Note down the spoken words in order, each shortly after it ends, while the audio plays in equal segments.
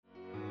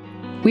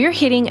We are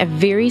hitting a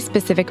very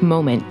specific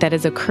moment that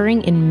is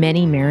occurring in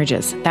many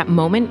marriages. That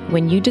moment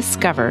when you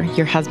discover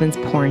your husband's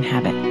porn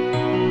habit.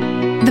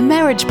 The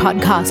Marriage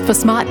Podcast for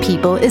Smart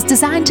People is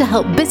designed to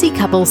help busy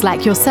couples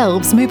like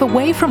yourselves move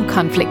away from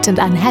conflict and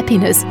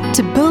unhappiness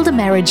to build a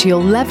marriage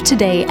you'll love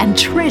today and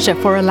treasure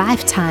for a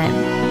lifetime.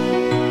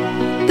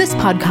 This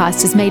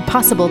podcast is made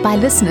possible by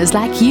listeners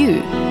like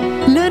you.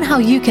 Learn how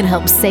you can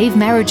help save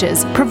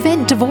marriages,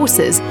 prevent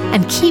divorces,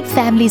 and keep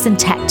families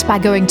intact by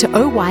going to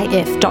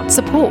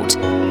oyf.support.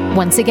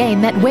 Once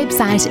again, that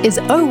website is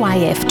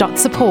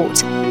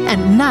oyf.support.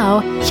 And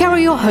now, here are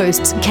your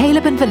hosts,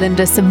 Caleb and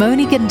Verlynda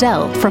Simone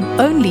Gandel from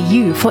Only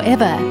You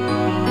Forever.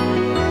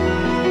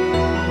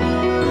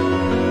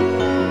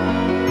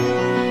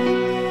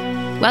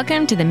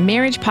 Welcome to the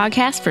Marriage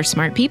Podcast for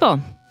Smart People.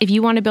 If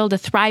you want to build a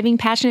thriving,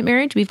 passionate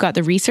marriage, we've got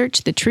the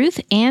research, the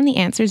truth, and the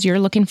answers you're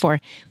looking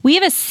for. We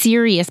have a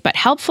serious but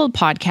helpful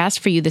podcast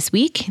for you this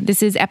week.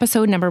 This is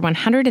episode number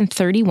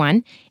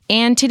 131.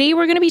 And today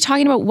we're going to be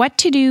talking about what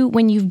to do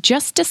when you've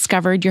just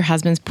discovered your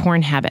husband's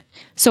porn habit.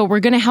 So we're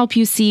going to help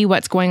you see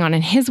what's going on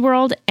in his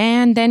world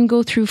and then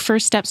go through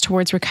first steps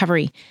towards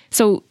recovery.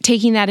 So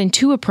taking that in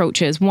two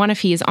approaches, one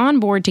if he is on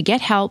board to get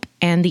help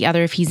and the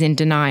other if he's in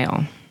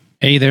denial.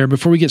 Hey there,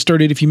 before we get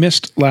started, if you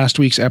missed last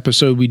week's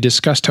episode, we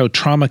discussed how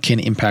trauma can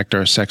impact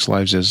our sex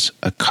lives as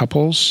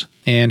couples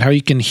and how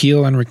you can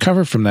heal and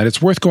recover from that.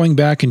 It's worth going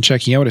back and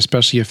checking out,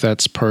 especially if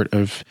that's part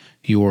of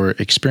your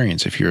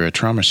experience, if you're a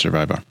trauma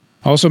survivor.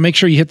 Also, make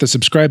sure you hit the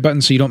subscribe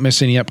button so you don't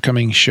miss any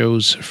upcoming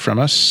shows from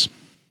us.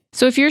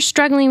 So if you're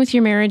struggling with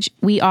your marriage,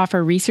 we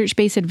offer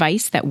research-based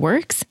advice that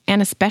works.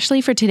 And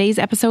especially for today's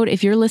episode,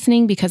 if you're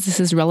listening because this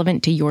is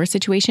relevant to your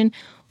situation,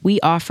 we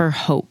offer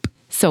hope.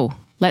 So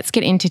let's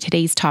get into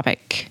today's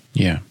topic.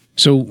 Yeah.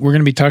 So we're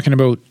going to be talking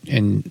about,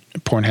 and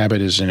porn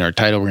habit is in our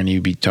title, we're going to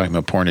be talking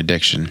about porn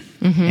addiction.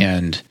 Mm-hmm.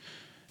 And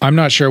I'm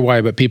not sure why,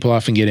 but people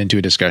often get into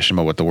a discussion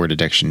about what the word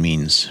addiction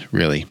means,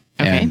 really.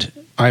 Okay. And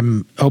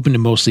I'm hoping to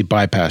mostly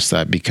bypass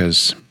that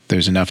because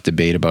there's enough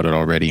debate about it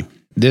already.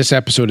 This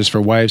episode is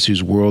for wives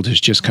whose world has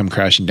just come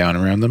crashing down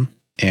around them,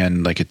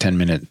 and like a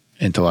 10-minute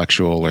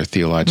intellectual or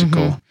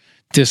theological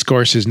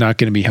discourse is not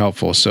going to be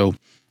helpful. So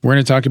we're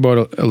going to talk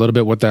about a little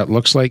bit what that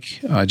looks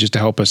like, just to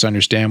help us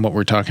understand what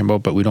we're talking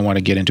about, but we don't want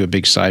to get into a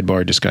big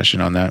sidebar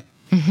discussion on that.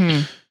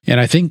 Mm-hmm. And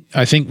I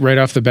think right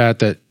off the bat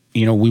that,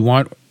 we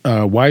want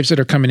wives that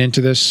are coming into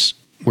this,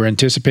 we're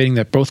anticipating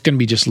that both going to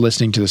be just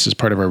listening to this as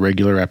part of our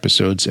regular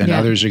episodes, and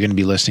others are going to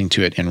be listening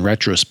to it in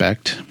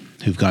retrospect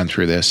who've gone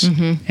through this.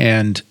 Mm-hmm.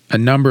 And a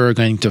number are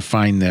going to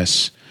find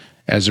this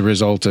as a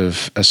result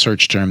of a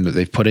search term that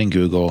they've put in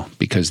Google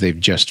because they've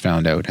just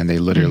found out, and they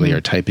literally are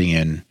typing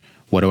in,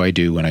 what do I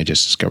do when I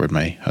just discovered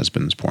my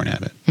husband's porn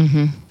habit?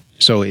 Mm-hmm.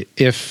 So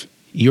if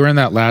you're in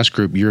that last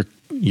group, you're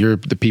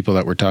the people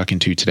that we're talking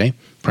to today,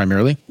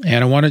 primarily.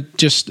 And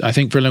I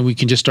think, Verlynda, we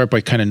can just start by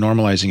kind of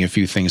normalizing a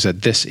few things,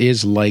 that this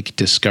is like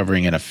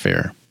discovering an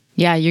affair.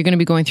 Yeah, you're going to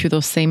be going through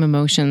those same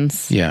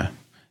emotions. Yeah.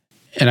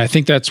 And I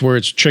think that's where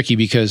it's tricky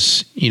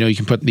because, you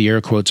can put the air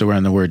quotes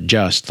around the word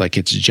just, like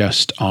it's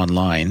just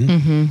online.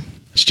 Mm-hmm.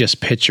 It's just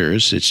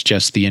pictures. It's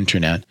just the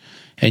internet.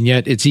 And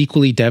yet it's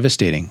equally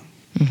devastating.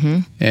 Mm-hmm.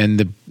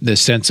 And the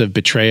sense of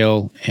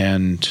betrayal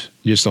and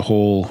just the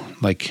whole,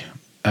 like,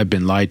 I've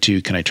been lied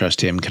to. Can I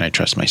trust him? Can I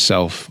trust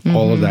myself? Mm-hmm.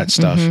 All of that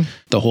stuff. Mm-hmm.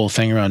 The whole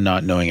thing around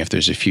not knowing if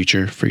there's a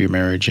future for your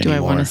marriage anymore.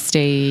 Do I want to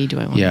stay? Do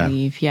I want to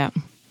leave? Yeah.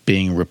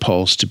 Being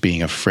repulsed,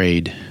 being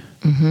afraid,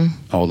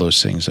 all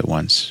those things at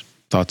once.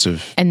 Thoughts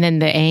of... And then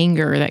the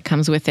anger that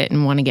comes with it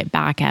and want to get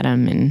back at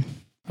him and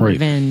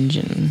revenge.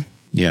 And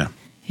Yeah.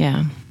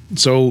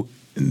 So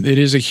it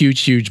is a huge,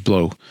 huge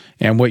blow.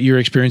 And what you're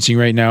experiencing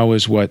right now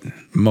is what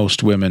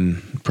most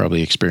women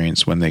probably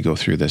experience when they go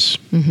through this.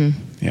 Mm-hmm.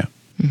 Yeah.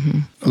 Mm-hmm.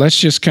 Let's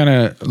just kind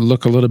of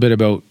look a little bit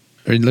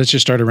let's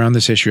just start around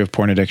this issue of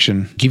porn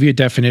addiction. Give you a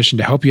definition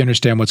to help you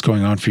understand what's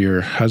going on for your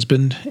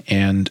husband.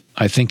 And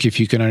I think if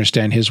you can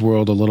understand his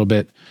world a little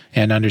bit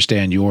and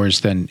understand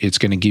yours, then it's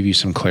going to give you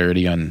some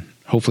clarity on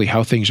hopefully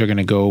how things are going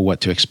to go,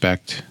 what to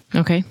expect.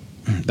 Okay.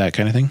 That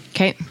kind of thing.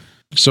 Okay.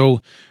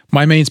 So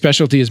my main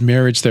specialty is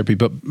marriage therapy,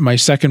 but my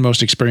second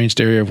most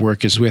experienced area of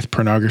work is with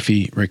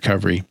pornography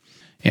recovery.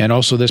 And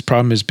also this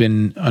problem has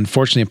been,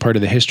 unfortunately, a part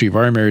of the history of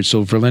our marriage.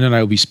 So Verlynda and I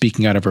will be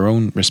speaking out of our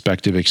own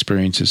respective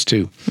experiences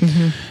too.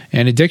 Mm-hmm.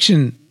 And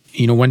addiction,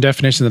 one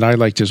definition that I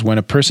liked is when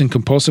a person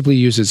compulsively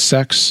uses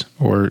sex,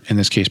 or in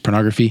this case,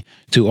 pornography,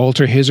 to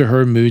alter his or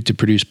her mood to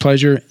produce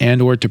pleasure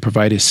and or to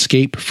provide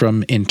escape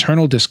from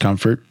internal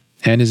discomfort,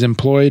 and is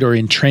employed or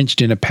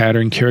entrenched in a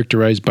pattern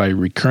characterized by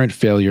recurrent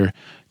failure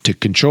to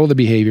control the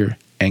behavior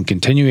and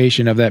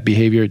continuation of that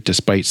behavior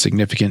despite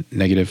significant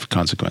negative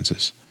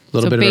consequences. A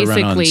little bit of a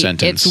run-on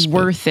sentence. It's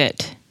worth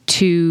it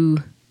to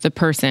the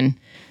person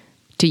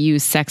to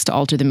use sex to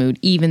alter the mood,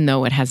 even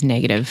though it has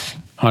negative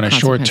on a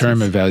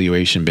short-term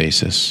evaluation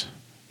basis,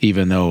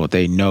 even though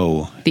they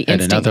know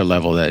at another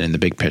level that in the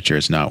big picture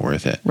it's not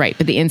worth it. Right,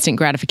 but the instant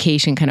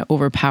gratification kind of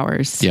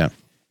overpowers. Yeah.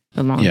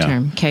 The long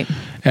term. Okay.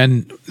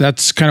 And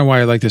that's kind of why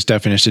I like this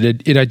definition.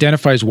 It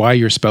identifies why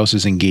your spouse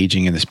is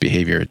engaging in this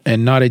behavior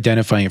and not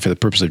identifying it for the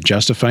purpose of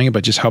justifying it,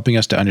 but just helping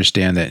us to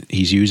understand that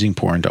he's using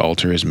porn to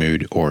alter his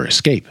mood or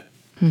escape.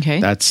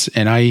 Okay.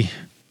 And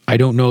I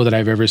don't know that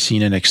I've ever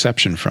seen an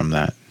exception from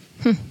that.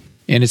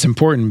 And it's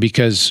important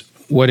because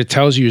what it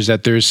tells you is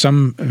that there's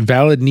some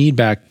valid need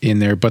back in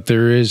there, but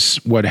there is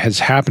what is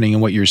happening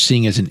and what you're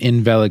seeing is an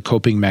invalid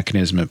coping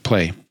mechanism at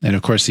play. And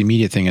of course, the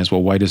immediate thing is,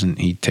 well, why doesn't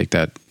he take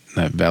that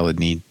valid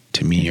need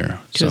to me or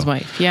to his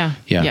wife? Yeah.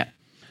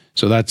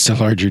 So that's a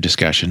larger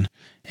discussion.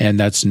 And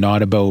that's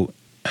not about,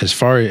 as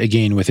far,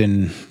 again,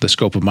 within the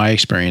scope of my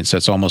experience,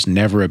 that's almost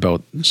never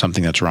about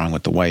something that's wrong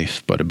with the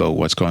wife, but about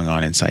what's going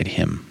on inside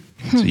him.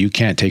 So you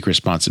can't take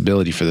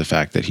responsibility for the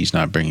fact that he's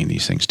not bringing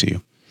these things to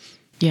you.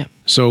 Yeah.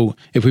 So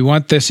if we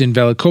want this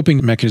invalid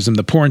coping mechanism,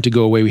 the porn, to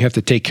go away, we have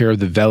to take care of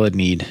the valid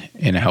need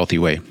in a healthy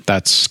way.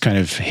 That's kind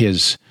of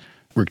his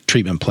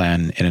treatment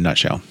plan in a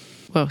nutshell.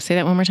 Whoa, say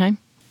that one more time.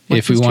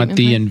 If we want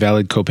the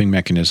invalid coping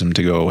mechanism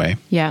to go away,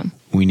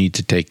 we need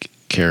to take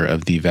care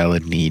of the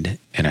valid need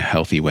in a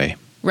healthy way.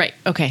 Right.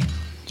 Okay.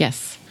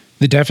 Yes.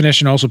 The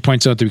definition also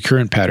points out the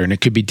recurrent pattern.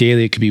 It could be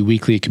daily, it could be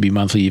weekly, it could be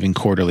monthly, even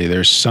quarterly.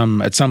 At some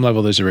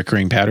level, there's a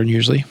recurring pattern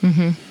usually.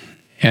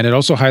 And it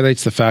also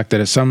highlights the fact that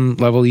at some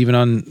level, even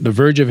on the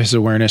verge of his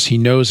awareness, he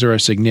knows there are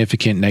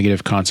significant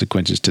negative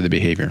consequences to the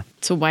behavior.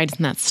 So why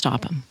doesn't that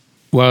stop him?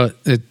 Well,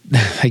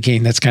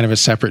 again, that's kind of a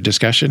separate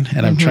discussion,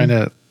 and I'm trying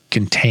to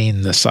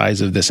contain the size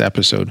of this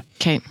episode.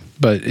 Okay.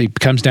 But it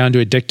comes down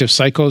to addictive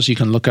cycles. You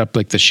can look up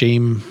like the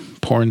shame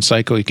porn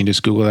cycle. You can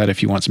just Google that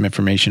if you want some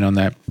information on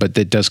that. But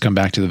it does come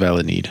back to the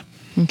valid need.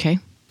 Okay.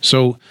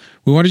 So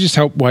we want to just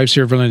help wives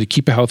here, Verlynda, to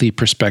keep a healthy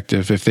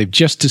perspective. If they've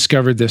just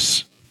discovered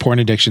this porn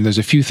addiction, there's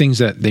a few things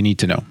that they need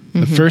to know.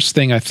 The first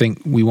thing I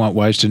think we want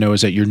wives to know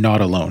is that you're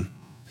not alone.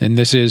 And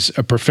this is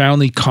a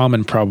profoundly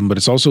common problem, but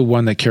it's also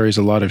one that carries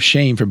a lot of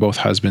shame for both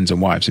husbands and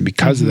wives. And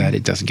because of that,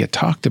 it doesn't get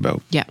talked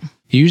about. Yeah.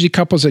 Usually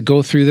couples that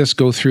go through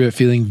it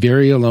feeling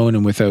very alone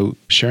and without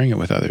sharing it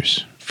with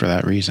others for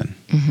that reason.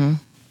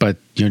 But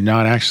you're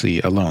not actually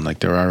alone. Like,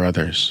 there are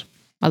others.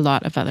 A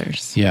lot of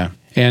others. Yeah.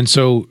 And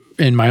so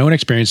in my own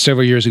experience,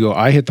 several years ago,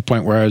 I hit the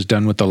point where I was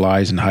done with the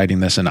lies and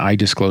hiding this, and I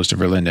disclosed to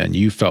Verlynda, and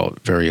you felt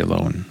very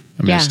alone.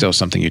 I mean, it's still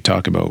something you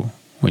talk about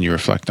when you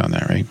reflect on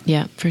that, right?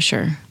 Yeah, for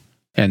sure.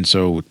 And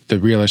so the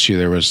real issue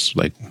there was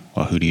like,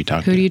 well, who do you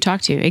talk to? Who do you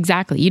talk to?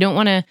 Exactly. You don't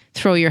want to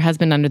throw your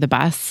husband under the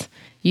bus.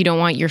 You don't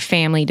want your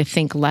family to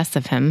think less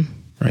of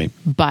him. Right.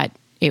 But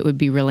it would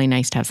be really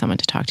nice to have someone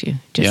to talk to.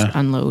 Just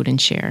unload and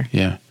share.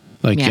 Yeah.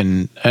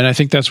 And I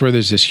think that's where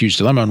there's this huge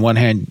dilemma. On one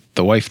hand,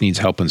 the wife needs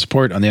help and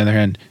support. On the other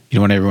hand, you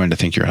don't want everyone to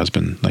think your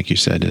husband, like you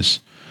said, is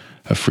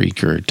a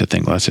freak or to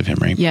think less of him,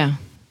 right? Yeah.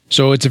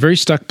 So it's a very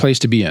stuck place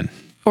to be in.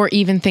 Or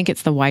even think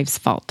it's the wife's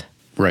fault.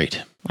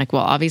 Right. Like,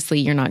 well, obviously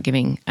you're not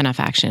giving enough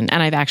action.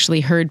 And I've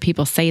actually heard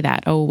people say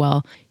that, oh,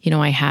 well,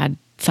 I had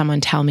someone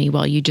tell me,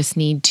 well, you just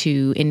need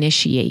to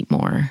initiate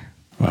more.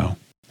 Wow.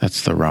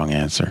 That's the wrong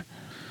answer.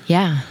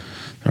 Yeah.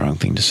 The wrong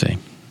thing to say.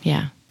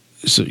 Yeah.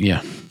 So,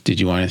 yeah. Did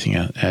you want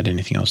add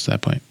anything else to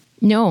that point?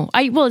 No.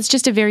 Well, it's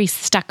just a very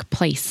stuck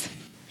place.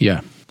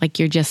 Yeah. Like,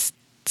 you're just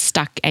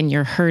stuck and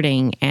you're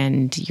hurting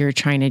and you're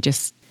trying to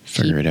just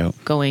figure it out.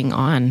 Going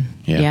on.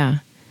 Yeah.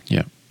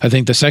 I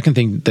think the second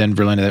thing then,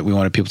 Verlynda, that we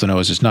wanted people to know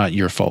is it's not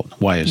your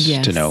fault. Wives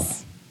to know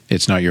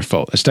it's not your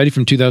fault. A study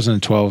from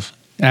 2012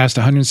 asked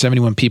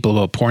 171 people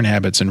about porn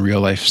habits and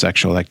real-life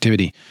sexual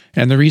activity.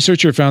 And the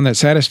researcher found that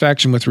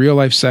satisfaction with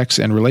real-life sex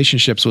and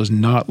relationships was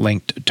not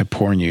linked to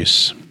porn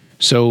use.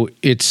 So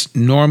it's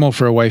normal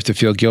for a wife to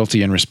feel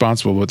guilty and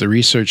responsible, but the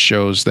research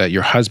shows that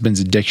your husband's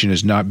addiction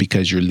is not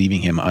because you're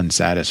leaving him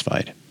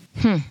unsatisfied.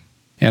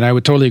 And I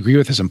would totally agree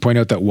with this and point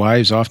out that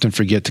wives often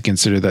forget to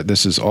consider that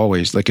this is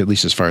always, like at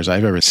least as far as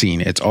I've ever seen,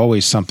 it's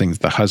always something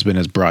that the husband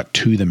has brought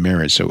to the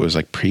marriage. So it was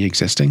like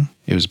pre-existing.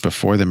 It was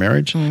before the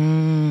marriage.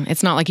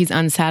 It's not like he's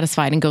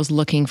unsatisfied and goes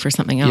looking for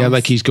something else. Yeah,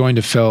 like he's going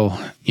to fill,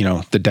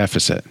 the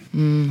deficit.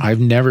 I've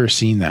never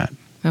seen that.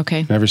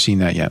 Okay. Never seen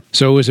that yet.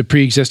 So it was a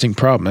pre-existing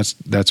problem.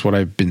 That's what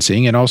I've been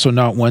seeing. And also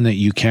not one that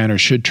you can or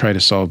should try to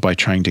solve by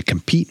trying to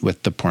compete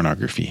with the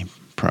pornography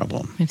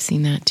problem. I've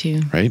seen that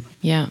too. Right?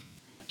 Yeah.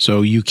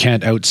 So you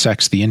can't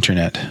out-sex the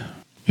internet,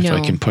 if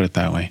I can put it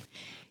that way.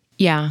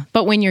 Yeah.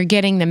 But when you're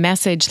getting the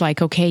message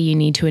like, okay, you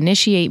need to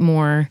initiate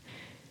more,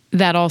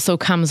 that also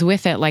comes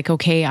with it like,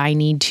 okay, I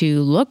need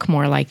to look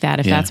more like that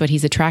if that's what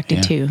he's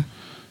attracted to.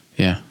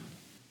 Yeah.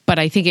 But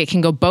I think it can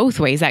go both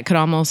ways. That could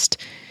almost,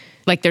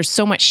 like, there's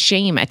so much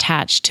shame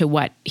attached to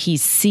what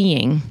he's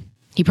seeing.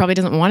 He probably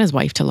doesn't want his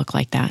wife to look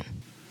like that.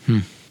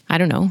 I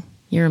don't know.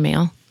 You're a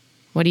male.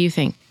 What do you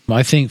think?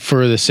 I think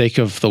for the sake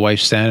of the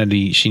wife's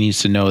sanity, she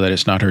needs to know that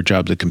it's not her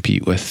job to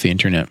compete with the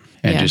internet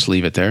and just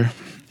leave it there.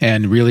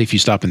 And really, if you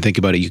stop and think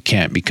about it, you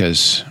can't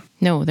because...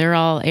 No, they're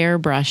all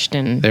airbrushed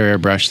and... They're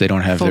airbrushed. They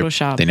don't have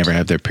Photoshopped. They never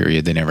have their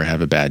period. They never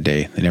have a bad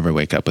day. They never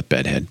wake up with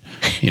bedhead.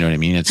 You know what I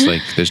mean? It's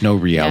like there's no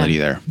reality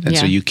there. And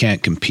so you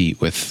can't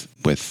compete with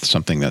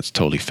something that's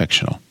totally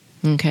fictional.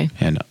 Okay.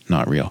 And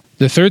not real.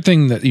 The third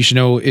thing that you should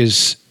know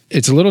is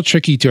it's a little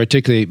tricky to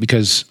articulate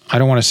because I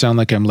don't want to sound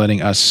like I'm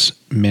letting us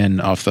men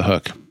off the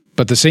hook.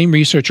 But the same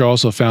researcher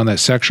also found that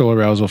sexual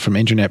arousal from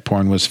internet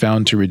porn was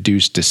found to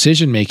reduce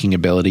decision-making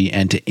ability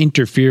and to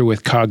interfere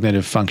with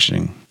cognitive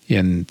functioning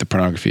in the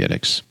pornography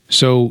addicts.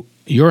 So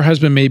your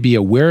husband may be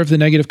aware of the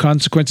negative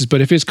consequences,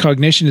 but if his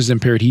cognition is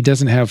impaired, he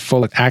doesn't have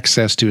full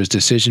access to his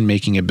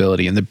decision-making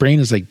ability. And the brain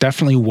is like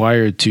definitely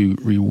wired to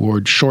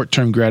reward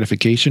short-term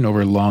gratification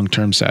over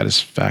long-term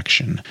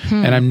satisfaction.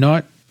 And I'm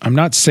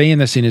not saying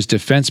this in his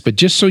defense, but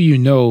just so you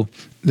know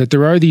that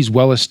there are these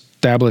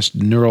well-established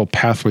neural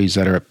pathways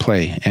that are at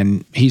play,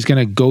 and he's going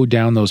to go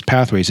down those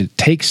pathways. It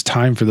takes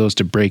time for those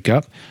to break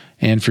up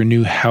and for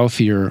new,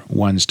 healthier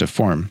ones to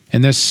form.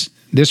 And this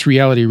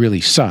reality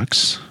really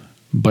sucks,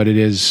 but it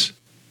is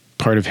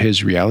part of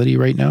his reality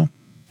right now.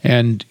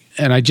 And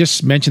I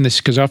just mentioned this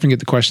because I often get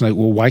the question like,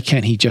 well, why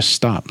can't he just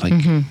stop? Like,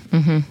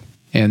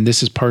 and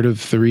this is part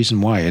of the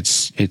reason why.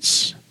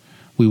 It's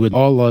we would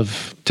all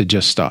love to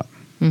just stop,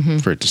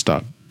 for it to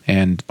stop.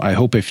 And I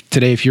hope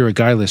if you're a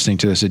guy listening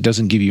to this, it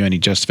doesn't give you any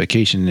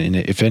justification. And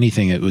if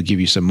anything, it would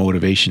give you some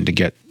motivation to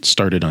get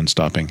started on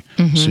stopping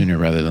sooner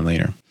rather than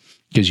later,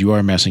 because you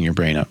are messing your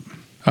brain up.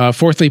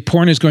 Fourthly,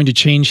 porn is going to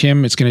change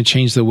him. It's going to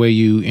change the way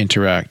you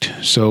interact.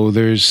 So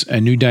there's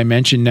a new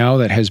dimension now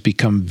that has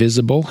become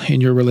visible in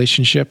your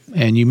relationship.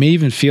 And you may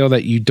even feel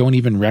that you don't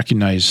even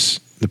recognize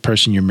the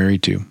person you're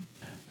married to.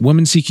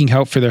 Women seeking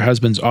help for their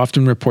husbands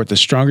often report the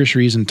strongest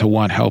reason to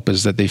want help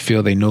is that they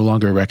feel they no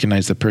longer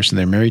recognize the person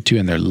they're married to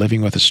and they're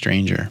living with a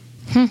stranger.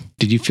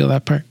 Did you feel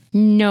that part?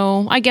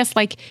 No, I guess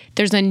like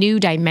there's a new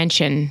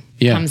dimension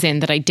comes in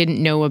that I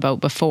didn't know about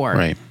before.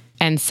 Right.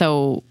 And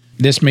so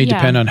this may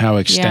depend on how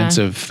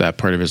extensive that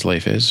part of his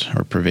life is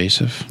or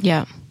pervasive.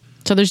 Yeah.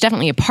 So there's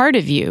definitely a part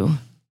of you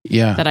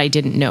that I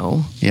didn't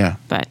know. Yeah.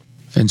 But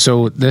and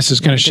so this is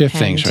going to shift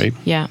things, right?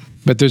 Yeah.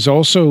 But there's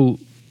also,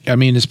 I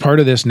mean, as part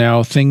of this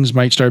now, things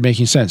might start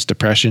making sense.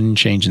 Depression,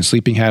 change in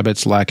sleeping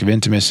habits, lack of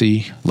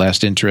intimacy,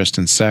 less interest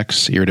in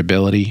sex,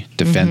 irritability,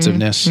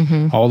 defensiveness,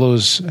 all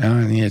those.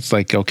 It's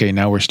like, okay,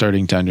 now we're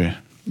starting to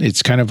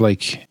it's kind of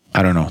like,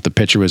 I don't know, the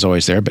picture was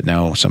always there, but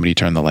now somebody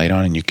turned the light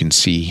on and you can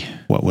see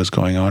what was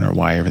going on or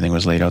why everything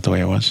was laid out the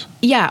way it was.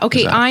 Yeah.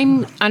 Okay.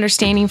 I'm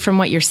understanding from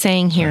what you're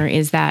saying here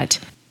is that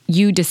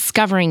you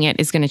discovering it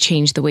is going to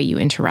change the way you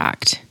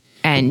interact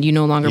and you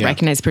no longer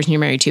recognize the person you're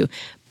married to.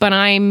 But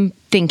I'm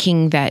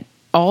thinking that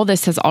all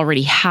this has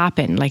already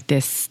happened, like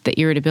this, the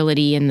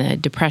irritability and the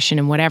depression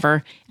and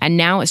whatever. And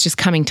now it's just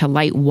coming to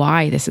light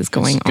why this is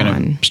going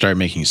on. Start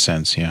making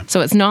sense, yeah.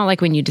 So it's not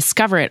like when you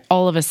discover it,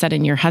 all of a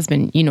sudden your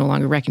husband, you no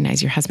longer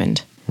recognize your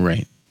husband.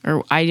 Right.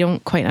 Or I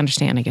don't quite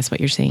understand, I guess, what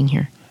you're saying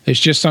here. It's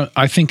just,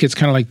 I think it's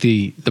kind of like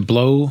the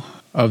blow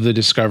of the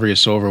discovery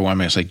is so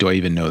overwhelming. It's like, do I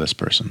even know this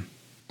person?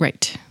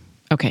 Right.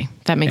 Okay.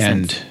 That makes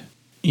sense. And,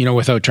 you know,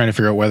 without trying to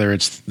figure out whether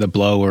it's the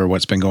blow or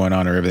what's been going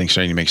on or everything's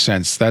starting to make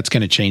sense, that's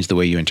going to change the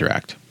way you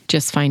interact.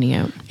 Just finding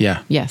out.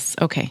 Yeah. Yes.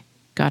 Okay.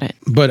 Got it.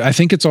 But I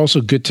think it's also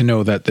good to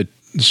know that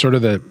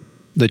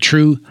the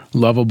true,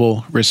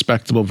 lovable,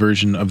 respectable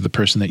version of the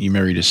person that you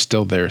married is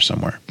still there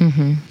somewhere.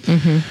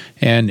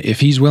 And if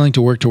he's willing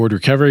to work toward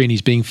recovery and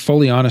he's being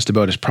fully honest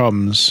about his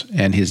problems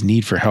and his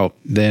need for help,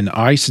 then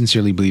I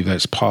sincerely believe that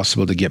it's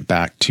possible to get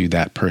back to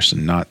that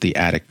person, not the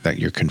addict that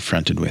you're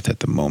confronted with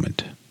at the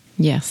moment.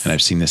 Yes. And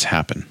I've seen this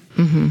happen.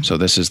 So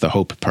this is the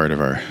hope part of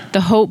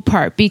the hope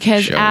part,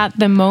 because show. At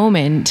the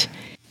moment,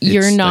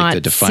 you're not like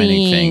the defining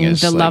seeing thing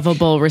is the like,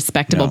 lovable,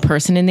 respectable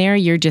person in there.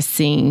 You're just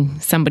seeing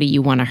somebody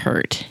you want to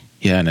hurt.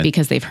 Yeah.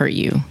 Because they've hurt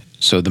you.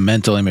 So the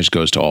mental image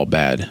goes to all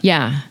bad.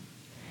 Yeah.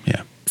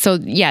 Yeah. So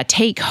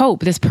take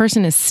hope. This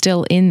person is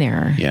still in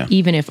there. Yeah.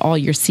 Even if all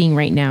you're seeing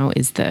right now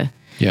is the...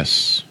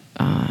 Yes.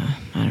 I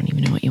don't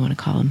even know what you want to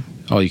call him.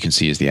 All you can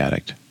see is the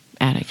addict.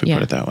 Addict, if we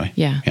put it that way.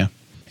 Yeah. Yeah.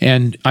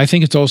 And I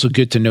think it's also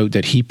good to note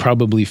that he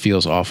probably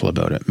feels awful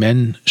about it.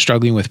 Men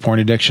struggling with porn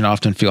addiction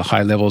often feel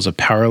high levels of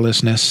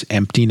powerlessness,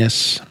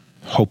 emptiness,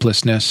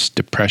 hopelessness,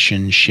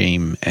 depression,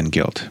 shame, and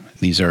guilt.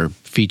 These are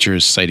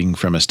features citing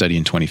from a study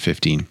in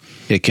 2015.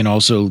 It can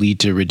also lead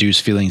to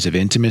reduced feelings of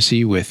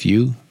intimacy with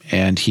you,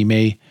 and he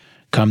may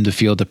come to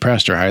feel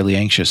depressed or highly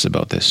anxious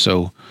about this.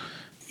 So,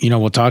 you know,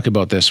 we'll talk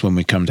about this when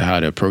we come to how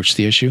to approach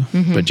the issue,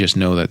 but just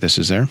know that this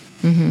is there.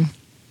 Do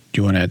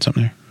you want to add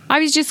something there? I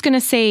was just going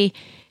to say,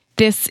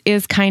 this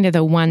is kind of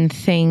the one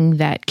thing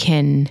that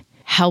can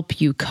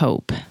help you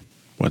cope.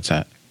 What's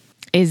that?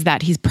 Is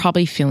that he's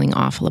probably feeling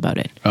awful about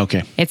it.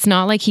 Okay. It's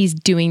not like he's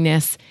doing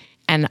this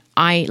and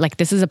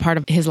this is a part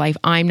of his life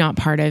I'm not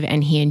part of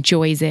and he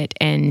enjoys it.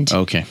 And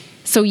okay.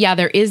 So yeah,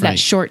 there is that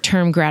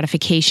short-term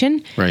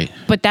gratification. Right.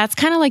 But that's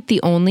kind of like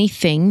the only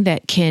thing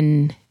that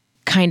can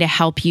kind of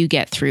help you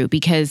get through,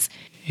 because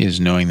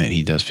is knowing that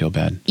he does feel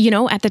bad. You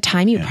know, at the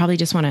time you probably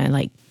just want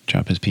to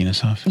chop his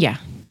penis off. Yeah.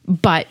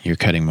 But your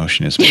cutting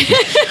motion is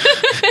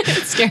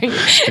scaring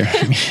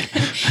me.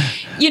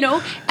 You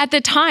know, at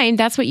the time,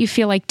 that's what you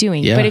feel like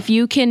doing. Yeah. But if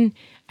you can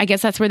I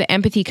guess that's where the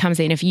empathy comes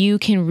in. If you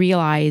can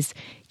realize,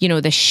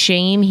 the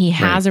shame he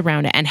has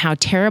around it and how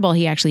terrible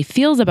he actually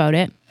feels about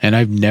it. And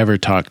I've never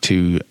talked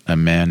to a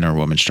man or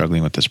woman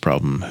struggling with this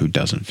problem who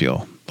doesn't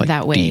feel like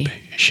that way. Deep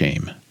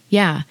shame.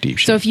 Yeah. Deep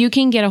shame. So if you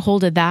can get a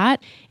hold of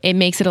that, it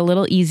makes it a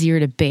little easier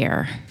to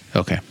bear.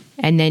 Okay.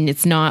 And then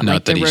it's not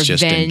like that the he's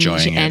just revenge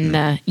enjoying and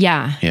it.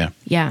 Yeah.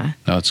 No,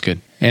 that's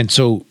good. And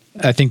so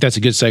I think that's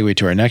a good segue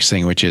to our next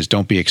thing, which is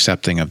don't be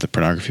accepting of the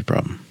pornography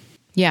problem.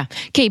 Yeah.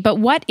 Okay. But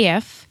what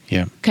if,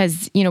 Yeah.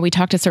 because, we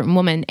talked to a certain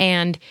woman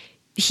and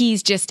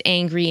he's just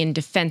angry and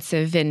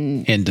defensive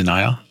and In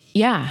denial?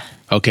 yeah.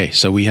 Okay.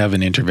 So we have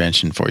an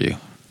intervention for you.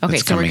 Okay.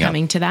 So we're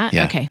coming to that.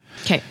 Yeah. Okay.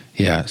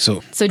 Yeah.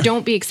 So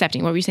don't be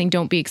accepting. What were you saying?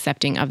 Don't be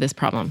accepting of this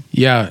problem.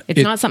 yeah.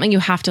 It's not something you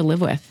have to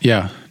live with.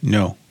 Yeah.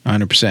 No,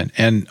 100%.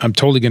 And I'm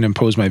totally going to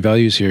impose my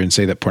values here and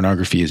say that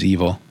pornography is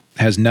evil.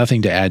 It has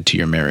nothing to add to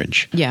your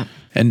marriage. Yeah.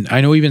 And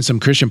I know even some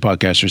Christian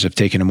podcasters have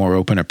taken a more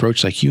open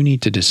approach, like you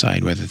need to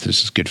decide whether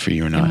this is good for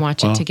you or not. And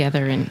watch it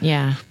together and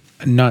yeah.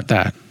 Not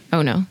that.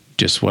 Oh, no.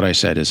 Just what I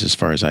said is as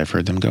far as I've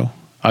heard them go.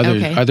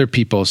 Other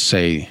people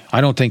say,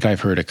 I don't think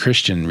I've heard a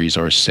Christian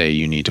resource say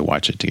you need to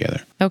watch it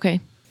together. Okay.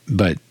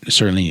 But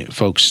certainly,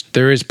 folks,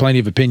 there is plenty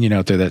of opinion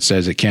out there that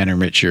says it can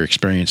enrich your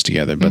experience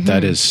together, but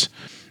that is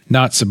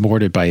not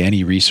supported by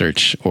any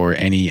research or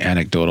any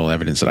anecdotal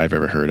evidence that I've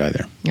ever heard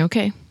either.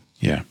 Okay.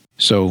 Yeah.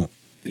 So,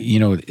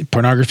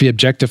 pornography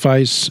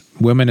objectifies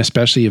women,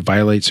 especially. It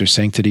violates their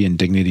sanctity and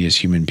dignity as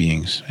human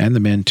beings, and the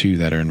men too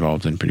that are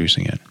involved in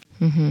producing it.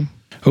 Mm-hmm.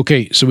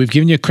 Okay, so we've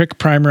given you a quick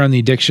primer on the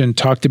addiction,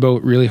 talked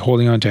about really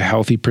holding on to a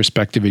healthy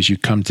perspective as you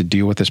come to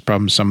deal with this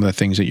problem, some of the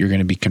things that you're going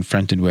to be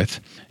confronted with.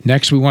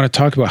 Next, we want to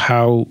talk about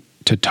how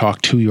to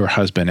talk to your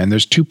husband. And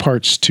there's two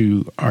parts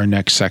to our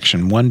next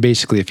section. One,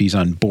 basically, if he's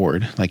on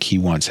board, like he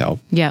wants help.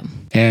 Yeah.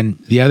 And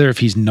the other, if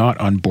he's not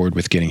on board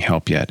with getting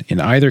help yet. In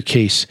either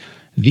case,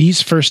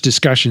 these first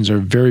discussions are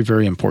very,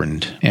 very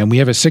important. And we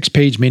have a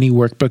 6-page mini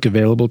workbook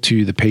available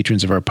to the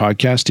patrons of our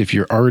podcast. If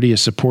you're already a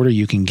supporter,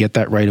 you can get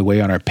that right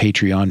away on our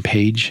Patreon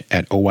page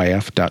at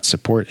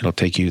oyf.support. It'll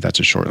take you,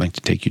 that's a short link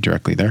to take you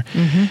directly there.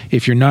 Mm-hmm.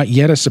 If you're not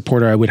yet a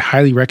supporter, I would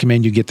highly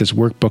recommend you get this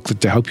workbook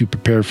to help you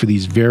prepare for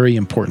these very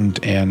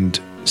important and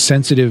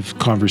sensitive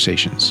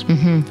conversations.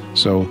 Mm-hmm.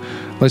 So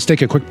let's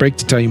take a quick break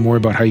to tell you more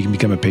about how you can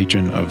become a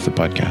patron of the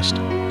podcast.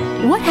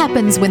 What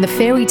happens when the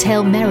fairy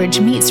tale marriage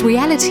meets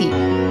reality?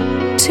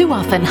 Too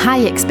often,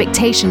 high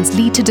expectations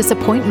lead to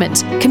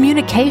disappointment,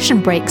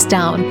 communication breaks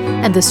down,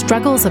 and the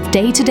struggles of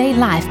day-to-day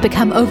life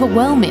become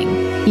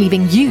overwhelming,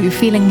 leaving you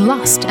feeling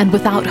lost and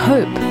without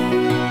hope.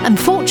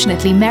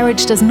 Unfortunately,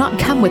 marriage does not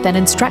come with an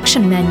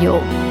instruction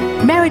manual.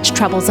 Marriage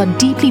troubles are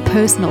deeply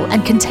personal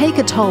and can take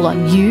a toll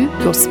on you,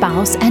 your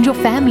spouse, and your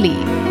family.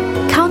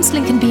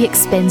 Counseling can be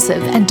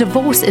expensive, and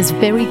divorce is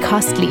very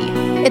costly.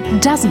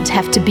 It doesn't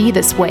have to be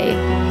this way.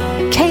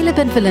 Caleb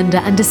and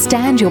Verlynda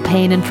understand your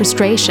pain and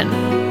frustration.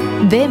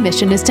 Their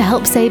mission is to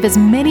help save as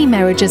many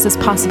marriages as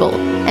possible,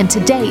 and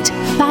to date,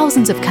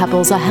 thousands of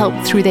couples are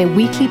helped through their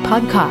weekly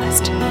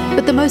podcast.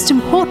 But the most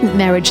important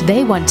marriage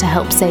they want to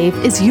help save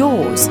is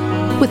yours.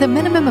 With a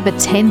minimum of a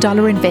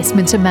 $10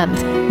 investment a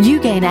month, you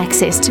gain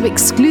access to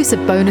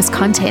exclusive bonus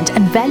content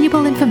and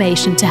valuable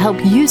information to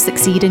help you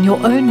succeed in your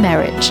own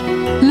marriage.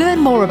 Learn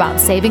more about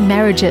saving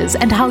marriages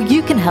and how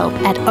you can help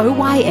at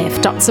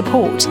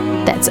oyf.support.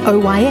 That's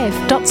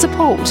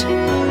oyf.support.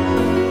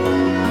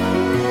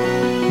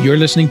 You're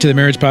listening to the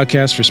Marriage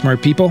Podcast for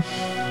Smart People.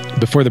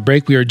 Before the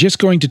break, we are just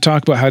going to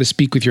talk about how to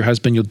speak with your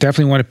husband. You'll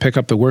definitely want to pick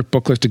up the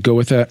workbooklet to go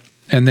with that.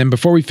 And then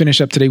before we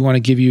finish up today, we want to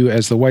give you,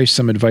 as the wife,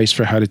 some advice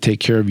for how to take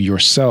care of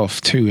yourself,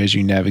 too, as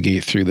you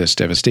navigate through this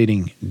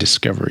devastating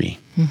discovery.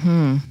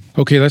 Mm-hmm.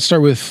 Okay, let's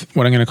start with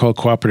what I'm going to call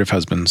cooperative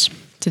husbands.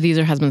 So these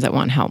are husbands that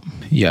want help.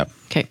 Yeah.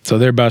 Okay. So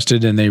they're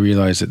busted and they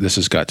realize that this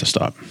has got to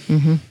stop.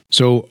 Mm-hmm.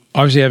 So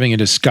obviously having a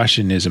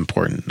discussion is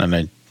important.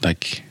 And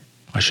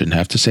I shouldn't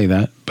have to say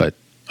that, but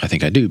I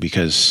think I do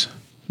because...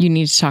 You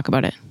need to talk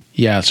about it.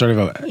 Yeah, sort of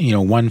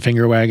a, one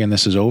finger wag and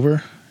this is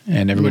over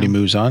and everybody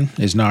moves on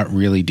is not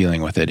really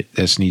dealing with it.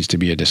 This needs to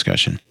be a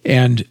discussion.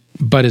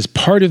 But as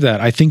part of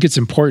that, I think it's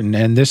important,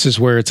 and this is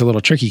where it's a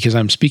little tricky because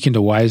I'm speaking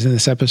to wives in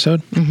this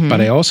episode, but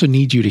I also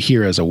need you to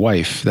hear as a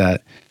wife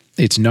that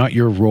it's not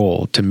your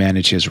role to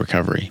manage his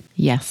recovery.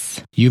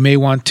 Yes. You may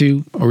want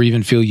to, or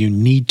even feel you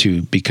need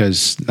to,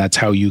 because that's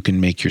how you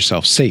can make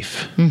yourself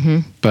safe. Mm-hmm.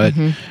 But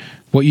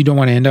what you don't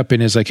want to end up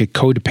in is like a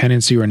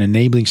codependency or an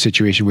enabling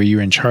situation where you're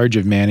in charge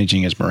of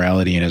managing his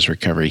morality and his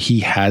recovery.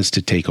 He has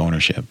to take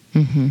ownership.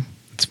 Mm-hmm.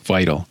 It's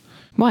vital.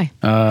 Why?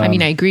 I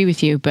agree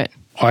with you, but...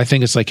 I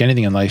think it's like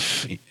anything in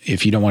life.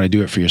 If you don't want to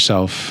do it for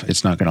yourself,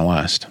 it's not going to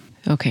last.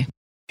 Okay.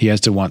 He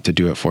has to want to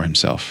do it for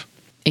himself.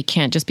 It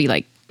can't just be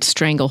like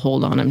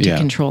stranglehold on him to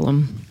control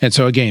him. And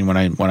so again, when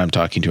I'm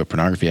talking to a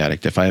pornography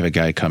addict, if I have a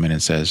guy come in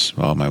and says,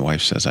 well, my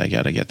wife says I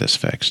got to get this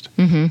fixed,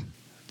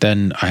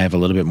 then I have a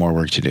little bit more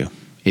work to do.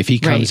 If he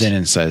comes in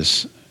and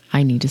says,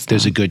 I need to stop.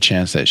 There's a good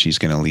chance that she's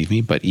going to leave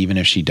me, but even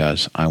if she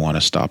does, I want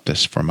to stop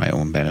this for my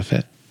own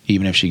benefit.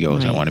 Even if she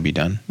goes, I want to be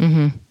done.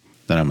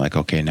 then I'm like,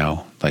 okay,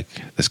 now like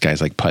this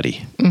guy's like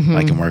putty.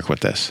 I can work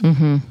with this.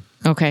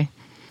 Okay.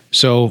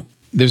 So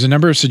there's a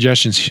number of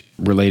suggestions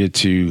related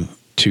to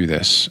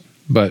this,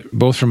 but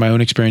both from my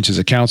own experience as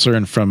a counselor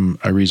and from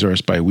a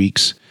resource by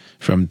Weeks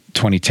from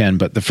 2010.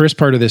 But the first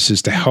part of this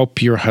is to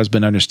help your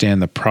husband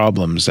understand the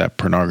problems that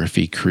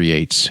pornography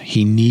creates.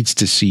 He needs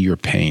to see your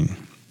pain.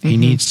 He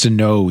needs to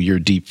know your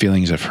deep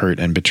feelings of hurt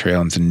and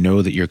betrayal and to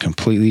know that you're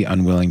completely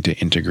unwilling to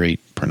integrate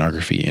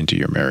pornography into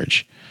your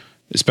marriage,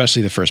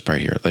 especially the first part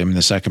here. I mean,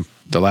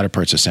 the latter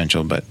part's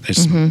essential, but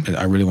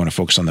I really want to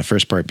focus on the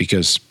first part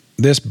because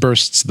this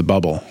bursts the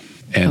bubble.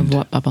 And of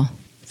what bubble?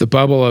 The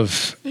bubble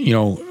of,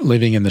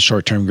 living in the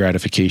short-term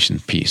gratification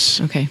piece.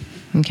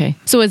 Okay.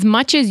 So as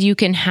much as you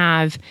can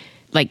have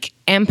like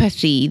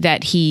empathy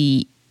that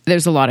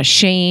there's a lot of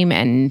shame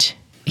and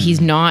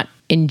he's not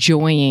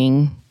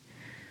enjoying,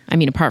 I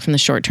mean, apart from the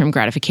short-term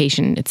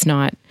gratification, it's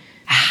not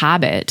a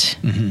habit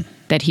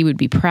that he would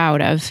be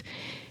proud of.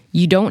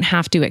 You don't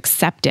have to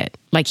accept it.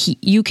 Like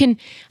you can,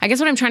 I guess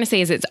what I'm trying to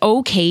say is it's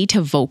okay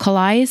to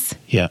vocalize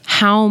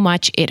how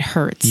much it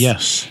hurts.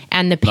 Yes.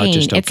 And the pain.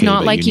 Not it's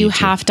not like you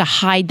have to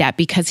hide that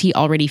because he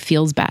already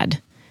feels bad.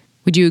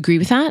 Would you agree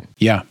with that?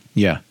 Yeah.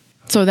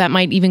 So that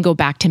might even go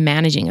back to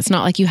managing. It's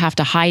not like you have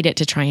to hide it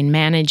to try and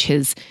manage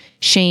his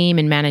shame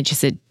and manage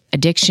his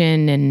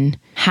addiction and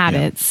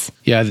habits.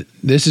 Yeah,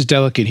 this is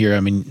delicate here. I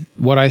mean,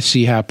 what I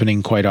see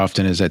happening quite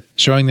often is that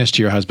showing this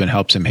to your husband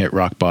helps him hit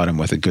rock bottom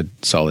with a good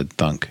solid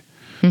thunk.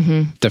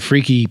 The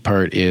freaky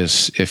part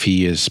is if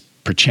he is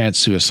perchance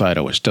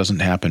suicidal, which doesn't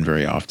happen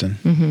very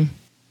often.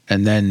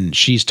 And then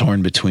she's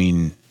torn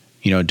between,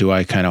 do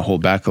I kind of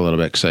hold back a little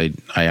bit because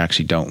I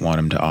actually don't want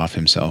him to off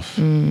himself.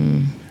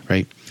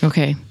 Right?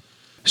 Okay.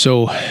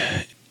 So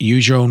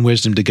use your own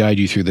wisdom to guide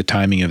you through the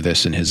timing of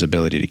this and his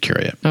ability to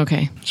carry it.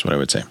 Okay. That's what I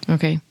would say.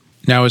 Okay.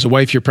 Now, as a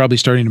wife, you're probably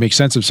starting to make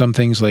sense of some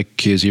things like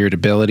his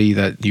irritability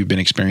that you've been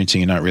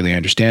experiencing and not really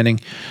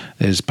understanding,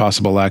 his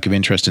possible lack of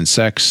interest in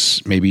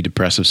sex, maybe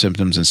depressive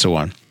symptoms, and so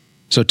on.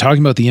 So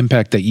talking about the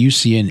impact that you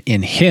see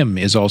in him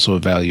is also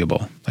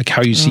valuable, like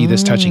how you see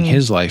this touching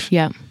his life.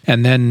 Yeah.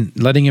 And then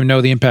letting him know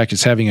the impact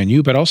it's having on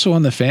you, but also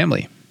on the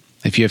family.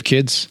 If you have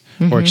kids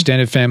or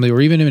extended family,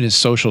 or even in his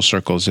social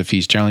circles, if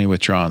he's generally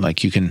withdrawn,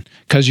 like you can,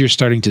 because you're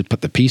starting to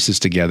put the pieces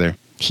together.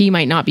 He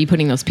might not be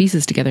putting those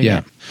pieces together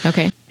yet.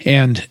 Okay.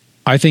 And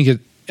I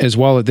think as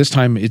well at this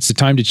time, it's the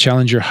time to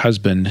challenge your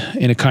husband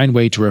in a kind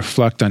way to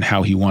reflect on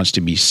how he wants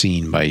to be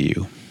seen by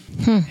you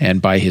and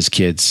by his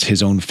kids,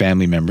 his own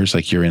family members,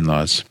 like your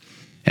in-laws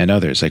and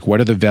others. Like, what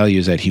are the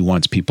values that he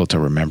wants people to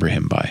remember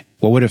him by?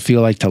 What would it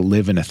feel like to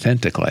live an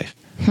authentic life?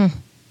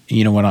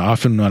 When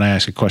I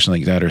ask a question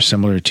like that or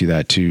similar to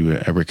that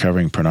to a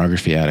recovering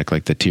pornography addict,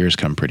 like the tears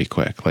come pretty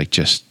quick, like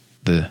just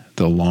the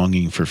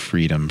longing for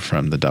freedom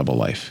from the double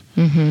life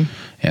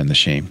and the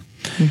shame.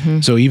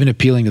 So even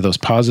appealing to those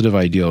positive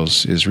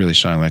ideals is really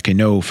strong. Like I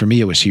know for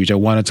me, it was huge. I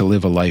wanted to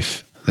live a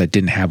life that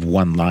didn't have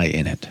one lie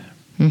in it.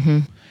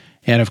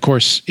 And of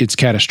course, it's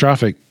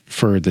catastrophic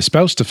for the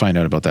spouse to find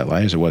out about that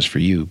lie as it was for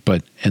you.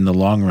 But in the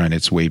long run,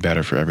 it's way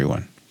better for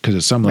everyone because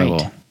at some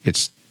level,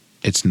 it's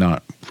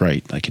not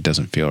right. Like it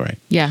doesn't feel right.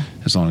 Yeah.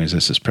 As long as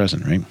this is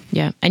present, right?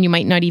 Yeah. And you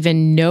might not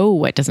even know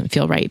what doesn't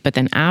feel right, but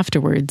then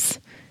afterwards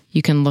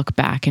you can look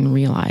back and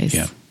realize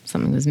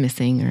something was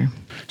missing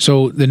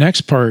So the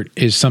next part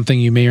is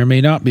something you may or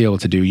may not be able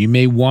to do. You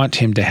may want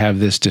him to have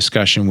this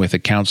discussion with a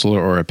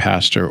counselor or a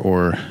pastor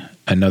or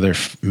another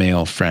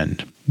male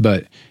friend,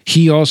 but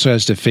he also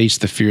has to face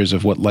the fears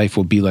of what life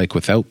will be like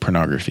without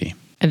pornography.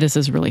 And this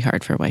is really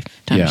hard for a wife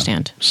to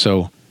understand.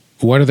 So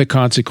what are the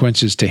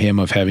consequences to him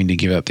of having to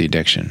give up the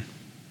addiction?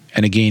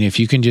 And again, if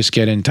you can just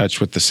get in touch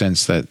with the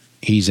sense that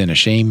he's in a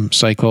shame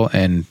cycle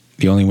and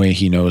the only way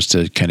he knows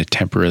to kind of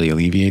temporarily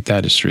alleviate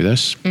that is through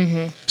this.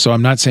 So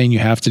I'm not saying you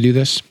have to do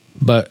this,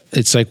 but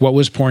it's like, what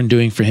was porn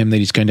doing for him that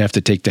he's going to have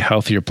to take to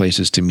healthier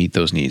places to meet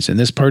those needs? And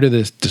this part of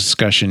the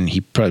discussion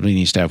he probably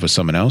needs to have with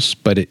someone else,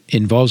 but it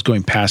involves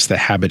going past the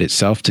habit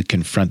itself to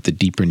confront the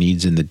deeper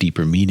needs and the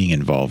deeper meaning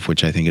involved,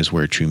 which I think is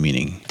where true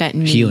meaning,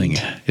 healing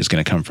is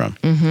going to come from.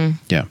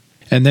 Yeah.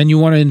 And then you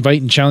want to invite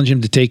and challenge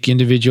him to take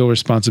individual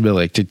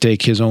responsibility, to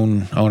take his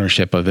own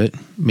ownership of it.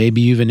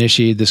 Maybe you've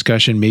initiated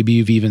discussion. Maybe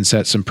you've even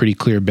set some pretty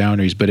clear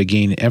boundaries. But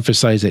again,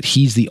 emphasize that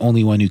he's the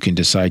only one who can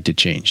decide to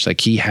change.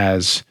 Like he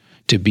has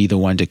to be the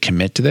one to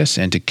commit to this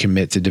and to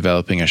commit to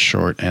developing a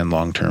short and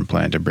long-term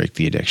plan to break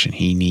the addiction.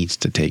 He needs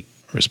to take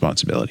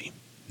responsibility,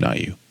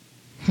 not you.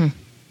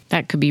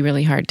 That could be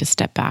really hard to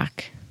step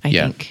back, I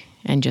think,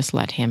 and just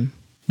let him.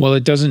 Well,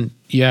 it doesn't,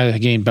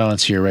 again,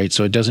 balance here, right?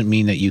 So it doesn't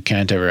mean that you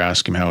can't ever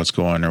ask him how it's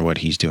going or what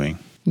he's doing.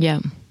 Yeah.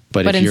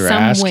 But if you're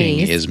asking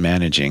is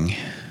managing.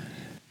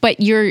 But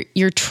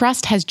your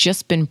trust has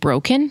just been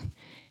broken,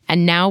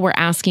 and now we're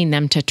asking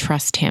them to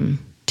trust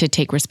him, to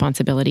take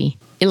responsibility.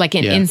 Like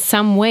in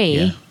some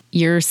way,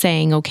 you're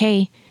saying,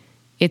 okay,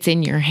 it's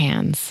in your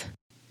hands,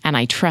 and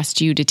I trust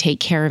you to take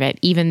care of it,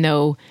 even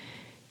though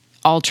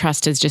all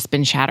trust has just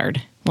been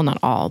shattered. Well, not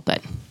all,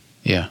 but...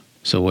 Yeah.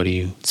 So what do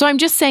you... So I'm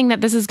just saying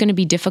that this is going to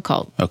be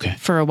difficult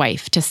for a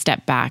wife to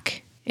step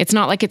back It's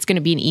not like it's going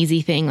to be an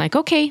easy thing. Like,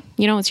 okay,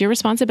 it's your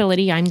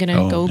responsibility. I'm going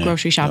to go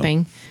grocery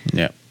shopping.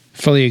 No. Yeah.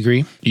 Fully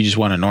agree. You just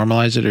want to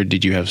normalize it, or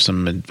did you have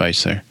some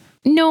advice there?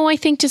 No, I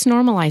think just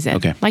normalize it.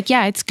 Okay. Like,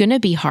 yeah, it's going to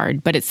be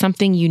hard, but it's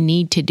something you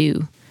need to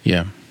do.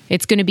 Yeah.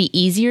 It's going to be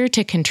easier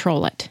to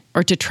control it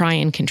or to try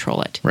and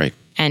control it. Right.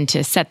 And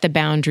to set the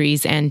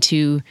boundaries and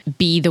to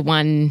be the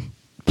one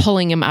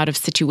pulling him out of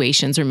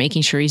situations or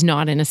making sure he's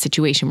not in a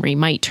situation where he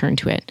might turn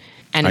to it.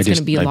 And it's going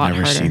to be a lot harder.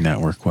 I've never seen that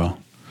work well.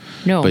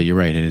 No. But you're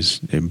right.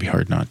 It'd be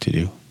hard not to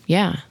do.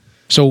 Yeah.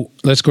 So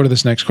let's go to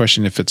this next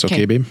question if it's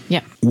okay, babe.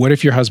 Yeah. What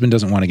if your husband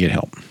doesn't want to get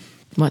help?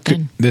 What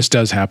then? This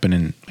does happen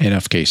in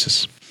enough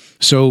cases.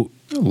 So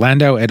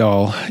Landau et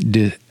al.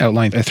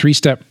 Outlined a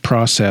 3-step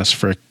process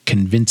for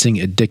convincing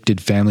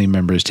addicted family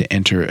members to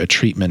enter a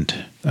treatment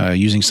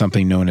using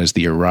something known as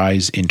the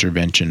Arise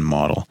intervention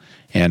model.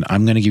 And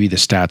I'm going to give you the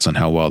stats on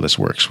how well this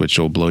works, which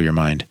will blow your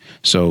mind.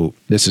 So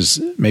this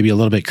is maybe a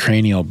little bit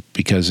cranial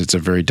because it's a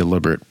very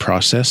deliberate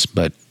process,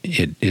 but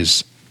it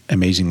is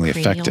amazingly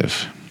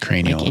effective.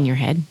 Cranial. Like in your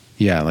head?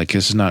 Yeah, like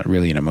this is not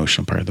really an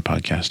emotional part of the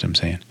podcast, I'm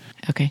saying.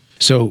 Okay.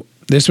 So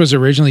this was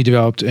originally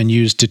developed and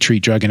used to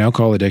treat drug and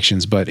alcohol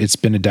addictions, but it's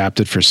been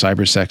adapted for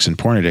cybersex and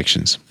porn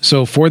addictions.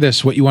 So for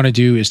this, what you want to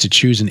do is to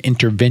choose an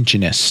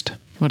interventionist.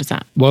 What is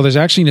that? Well, there's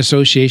actually an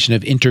association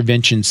of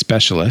intervention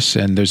specialists,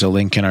 and there's a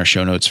link in our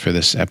show notes for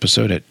this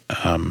episode at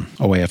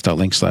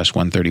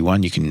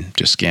oaf.link/131. You can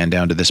just scan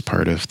down to this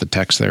part of the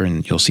text there,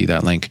 and you'll see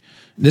that link.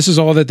 This is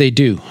all that they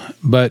do.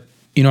 But,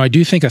 I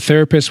do think a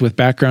therapist with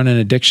background in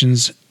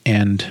addictions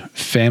and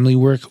family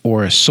work,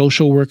 or a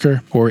social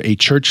worker, or a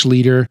church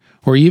leader,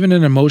 or even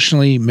an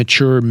emotionally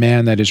mature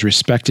man that is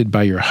respected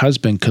by your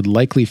husband could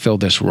likely fill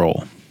this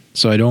role.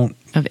 So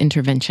Of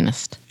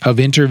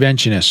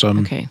interventionist. So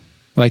okay.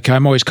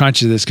 I'm always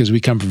conscious of this because we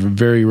come from a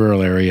very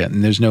rural area,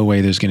 and there's no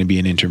way there's going to be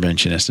an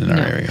interventionist in our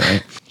area,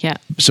 right? Yeah.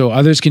 So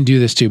others can do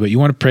this too, but you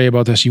want to pray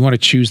about this. You want to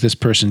choose this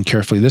person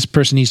carefully. This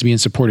person needs to be in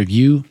support of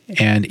you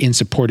and in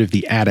support of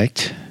the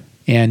addict,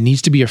 and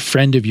needs to be a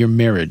friend of your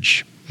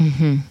marriage.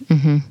 Mm-hmm.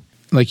 Mm-hmm.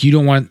 Like, you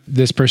don't want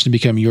this person to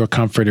become your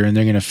comforter and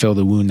they're going to fill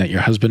the wound that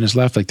your husband has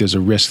left. Like, there's a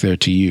risk there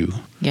to you.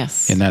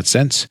 Yes. In that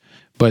sense.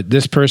 But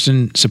this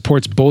person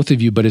supports both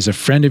of you, but is a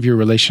friend of your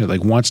relationship,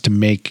 like wants to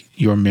make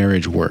your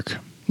marriage work.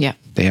 Yeah.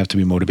 They have to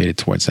be motivated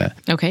towards that.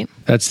 Okay.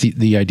 That's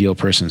the ideal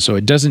person. So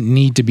it doesn't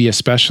need to be a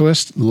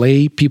specialist.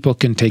 Lay people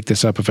can take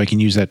this up, if I can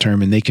use that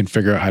term, and they can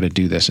figure out how to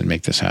do this and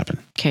make this happen.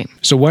 Okay.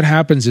 So what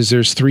happens is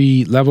there's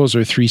 3 levels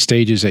or 3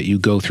 stages that you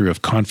go through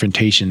of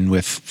confrontation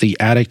with the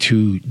addict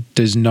who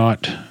does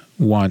not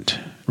want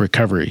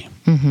recovery.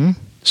 Mm-hmm.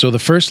 So the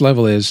first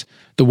level is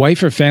the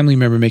wife or family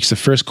member makes the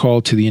first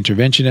call to the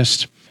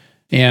interventionist,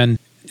 and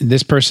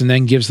this person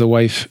then gives the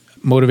wife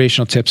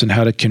motivational tips on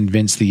how to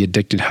convince the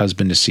addicted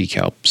husband to seek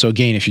help. So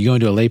again, if you're going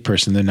to a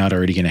layperson, they're not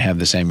already going to have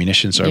this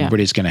ammunition. So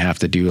everybody's going to have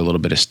to do a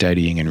little bit of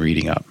studying and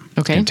reading up. Okay.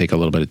 It's going to take a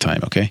little bit of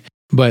time, okay?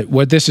 But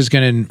what this is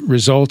going to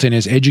result in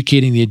is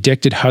educating the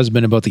addicted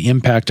husband about the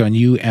impact on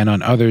you and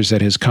on others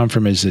that has come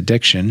from his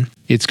addiction.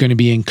 It's going to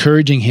be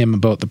encouraging him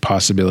about the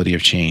possibility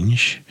of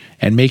change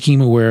and making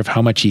him aware of how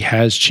much he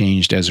has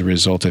changed as a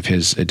result of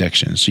his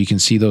addiction. So you can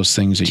see those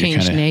things that Changed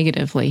you're kind of...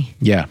 negatively.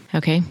 Yeah.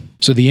 Okay.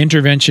 So the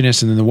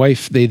interventionist and then the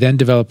wife, they then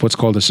develop what's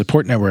called a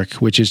support network,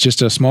 which is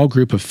just a small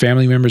group of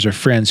family members or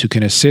friends who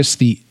can assist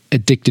the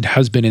addicted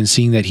husband in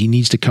seeing that he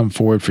needs to come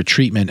forward for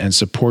treatment and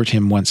support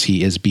him once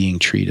he is being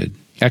treated.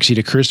 Actually,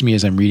 it occurs to me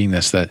as I'm reading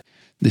this that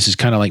this is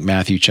kind of like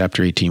Matthew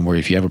chapter 18, where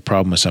if you have a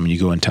problem with someone, you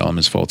go and tell him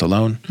his fault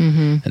alone.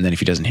 Mm-hmm. And then if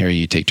he doesn't hear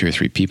you take 2 or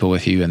 3 people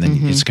with you. And then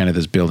it's kind of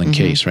this building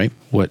case, right?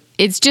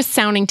 It's just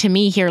sounding to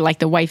me here like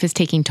the wife is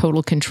taking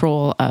total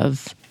control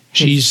of...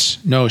 She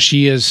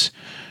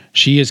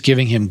is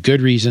giving him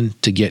good reason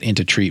to get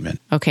into treatment.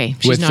 Okay.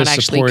 She's not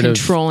actually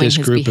controlling his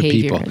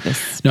behavior at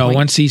this point.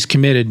 Once he's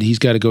committed, he's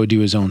got to go do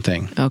his own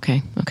thing.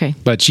 Okay.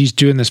 But she's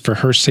doing this for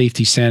her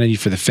safety, sanity,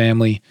 for the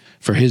family,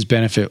 for his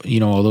benefit,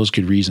 all those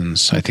good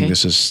reasons. Okay. I think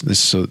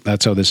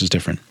that's how this is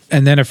different.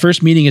 And then a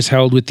first meeting is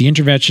held with the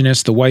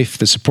interventionist, the wife,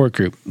 the support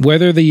group,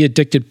 whether the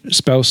addicted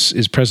spouse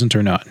is present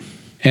or not.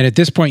 And at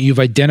this point, you've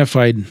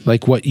identified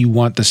like what you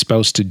want the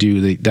spouse to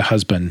do, the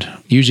husband,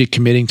 usually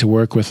committing to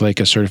work with like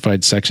a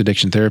certified sex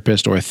addiction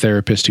therapist or a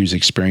therapist who's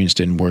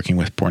experienced in working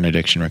with porn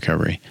addiction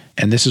recovery.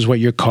 And this is what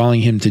you're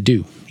calling him to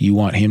do. You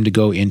want him to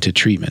go into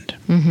treatment.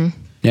 Mm-hmm.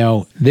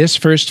 Now, this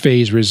first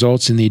phase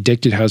results in the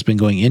addicted husband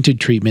going into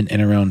treatment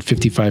in around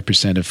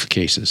 55% of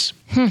cases.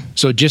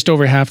 So just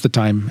over half the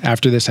time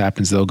after this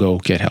happens, they'll go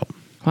get help.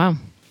 Wow.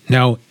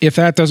 Now, if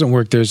that doesn't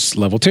work, there's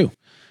level 2.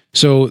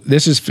 So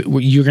this is,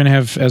 you're going to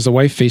have, as the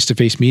wife,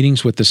 face-to-face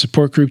meetings with the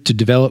support group to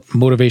develop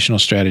motivational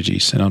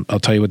strategies. And I'll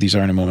tell you what these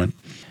are in a moment.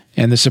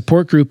 And the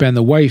support group and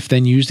the wife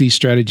then use these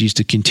strategies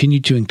to continue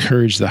to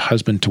encourage the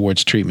husband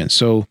towards treatment.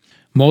 So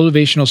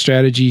motivational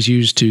strategies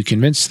used to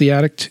convince the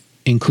addict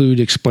include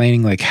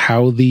explaining like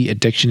how the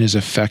addiction is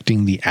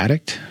affecting the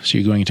addict. So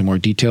you're going into more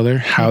detail there,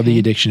 how the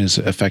addiction is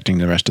affecting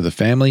the rest of the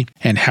family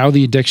and how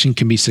the addiction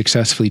can be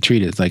successfully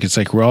treated. Like, it's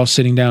like we're all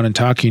sitting down and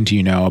talking to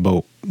you now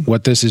about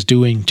what this is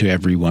doing to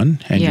everyone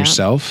and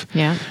yourself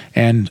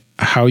and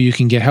how you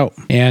can get help.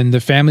 And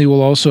the family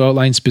will also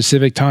outline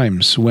specific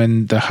times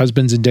when the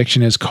husband's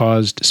addiction has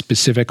caused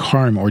specific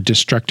harm or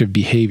destructive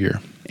behavior.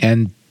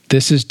 And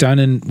this is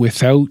done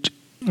without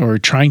or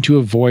trying to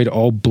avoid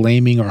all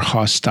blaming or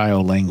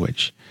hostile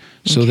language.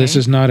 So this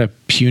is not a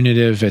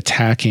punitive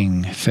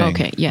attacking thing.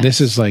 Okay, yes. This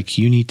is like,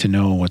 you need to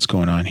know what's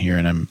going on here,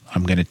 and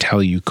I'm going to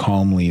tell you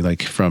calmly,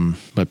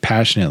 but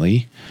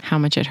passionately. How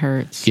much it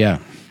hurts. Yeah.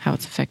 How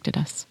it's affected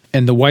us.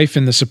 And the wife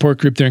in the support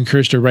group, they're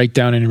encouraged to write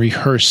down and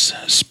rehearse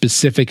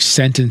specific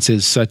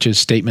sentences such as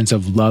statements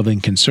of love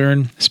and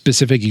concern,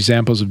 specific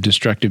examples of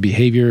destructive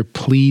behavior,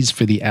 pleas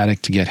for the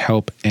addict to get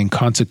help, and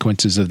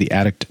consequences of the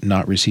addict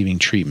not receiving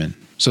treatment.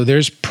 So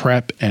there's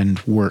prep and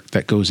work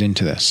that goes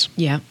into this.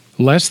 Yeah.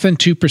 Less than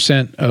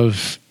 2%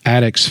 of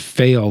addicts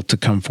fail to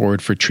come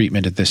forward for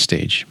treatment at this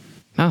stage.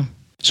 Oh.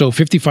 So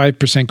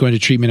 55% go into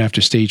treatment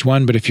after stage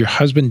 1, but if your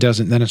husband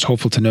doesn't, then it's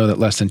hopeful to know that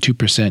less than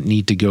 2%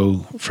 need to go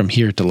from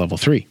here to level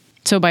 3.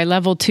 So by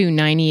level 2,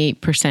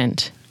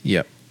 98%.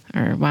 Yep.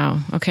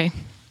 Wow. Okay.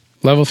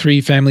 Level 3,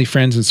 family,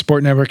 friends, and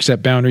support networks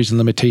set boundaries and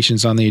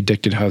limitations on the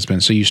addicted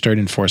husband. So you start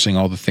enforcing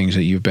all the things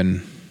that you've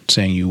been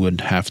saying you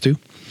would have to.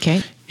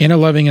 Okay. In a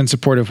loving and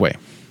supportive way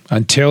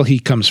until he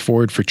comes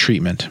forward for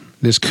treatment.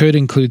 This could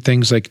include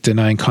things like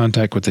denying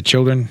contact with the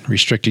children,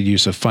 restricted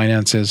use of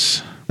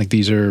finances.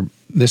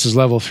 This is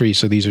level 3,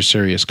 so these are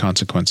serious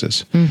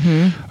consequences.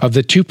 Of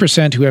the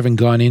 2% who haven't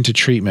gone into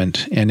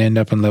treatment and end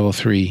up in level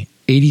 3,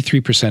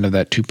 83% of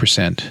that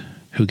 2%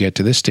 who get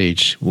to this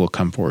stage will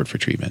come forward for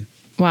treatment.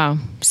 Wow.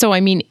 So,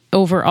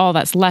 overall,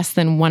 that's less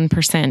than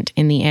 1%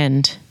 in the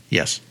end.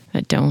 Yes.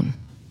 That don't.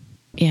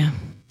 Yeah.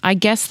 I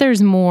guess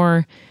there's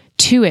more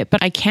to it,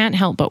 but I can't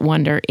help but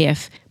wonder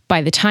if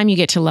by the time you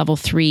get to level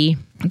 3,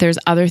 there's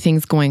other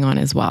things going on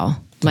as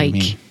well,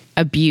 like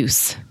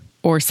abuse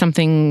or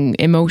something,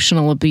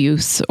 emotional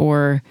abuse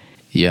or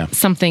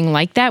something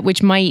like that,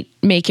 which might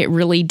make it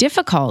really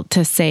difficult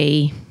to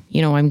say,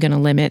 I'm going to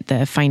limit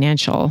the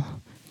financial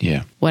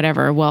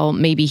whatever. Well,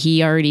 maybe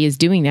he already is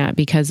doing that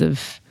because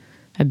of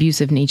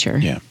abusive nature.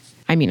 Yeah.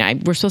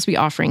 We're supposed to be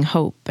offering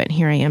hope, but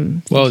here I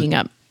am thinking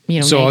up,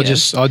 So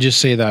negative. I'll just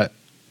say that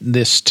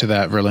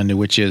Verlynda,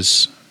 which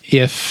is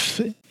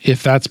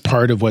if that's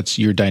part of what's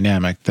your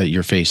dynamic that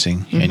you're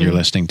facing and you're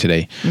listening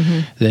today,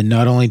 then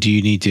not only do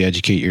you need to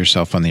educate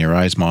yourself on the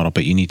Arise model,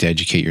 but you need to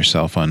educate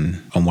yourself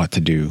on what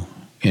to do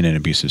in an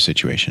abusive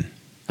situation.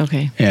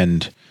 Okay.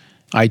 And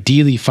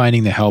ideally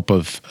finding the help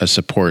of a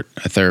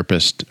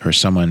therapist, or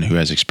someone who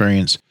has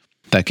experience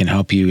that can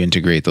help you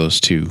integrate those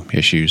two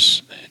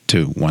issues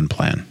to one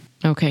plan.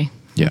 Okay.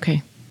 Yeah.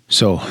 Okay.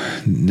 So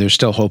there's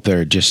still hope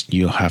there. Just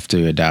you'll have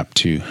to adapt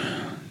to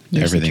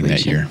everything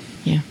situation.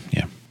 Yeah.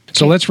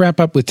 So let's wrap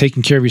up with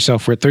taking care of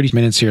yourself. We're at 30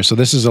 minutes here. So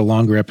this is a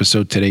longer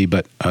episode today,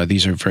 but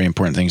these are very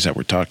important things that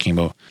we're talking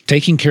about.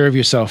 Taking care of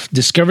yourself.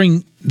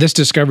 Discovery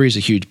is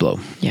a huge blow.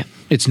 Yeah.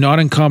 It's not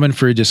uncommon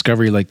for a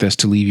discovery like this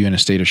to leave you in a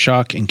state of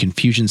shock and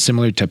confusion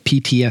similar to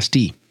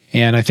PTSD.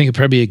 And I think it'd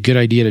probably be a good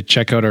idea to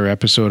check out our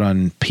episode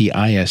on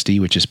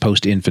PISD, which is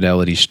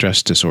post-infidelity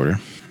stress disorder.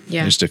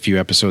 Yeah. Just a few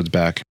episodes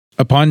back.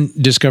 Upon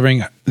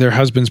discovering their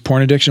husband's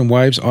porn addiction,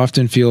 wives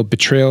often feel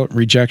betrayal,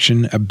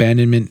 rejection,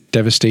 abandonment,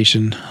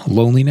 devastation,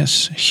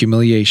 loneliness,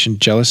 humiliation,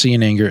 jealousy,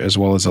 and anger, as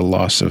well as a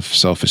loss of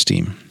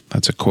self-esteem.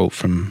 That's a quote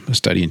from a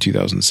study in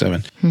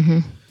 2007.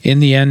 In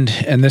the end,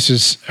 and this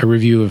is a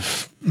review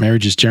of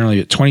marriages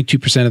generally,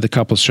 22% of the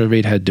couples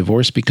surveyed had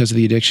divorced because of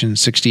the addiction.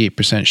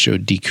 68%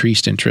 showed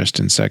decreased interest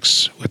in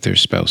sex with their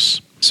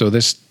spouse. So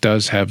this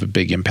does have a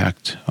big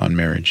impact on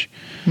marriage.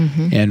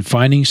 And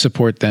finding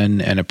support then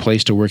and a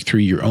place to work through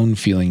your own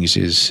feelings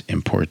is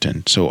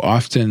important. So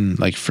often,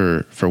 like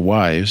for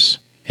wives,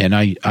 and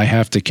I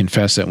have to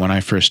confess that when I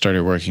first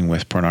started working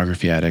with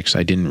pornography addicts,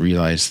 I didn't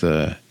realize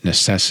the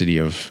necessity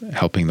of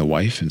helping the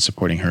wife and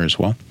supporting her as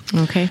well.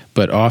 Okay.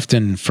 But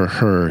often for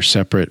her,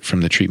 separate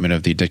from the treatment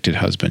of the addicted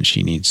husband,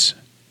 she needs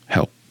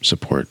help,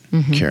 support,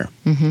 care.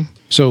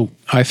 So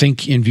I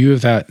think in view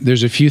of that,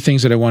 there's a few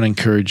things that I want to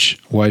encourage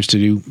wives to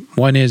do.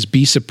 One is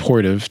be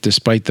supportive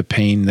despite the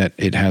pain that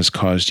it has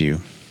caused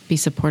you. Be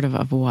supportive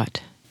of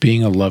what?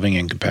 Being a loving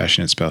and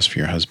compassionate spouse for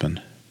your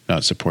husband,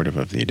 not supportive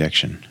of the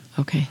addiction.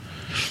 Okay.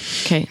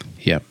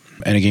 Yep.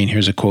 And again,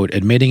 here's a quote.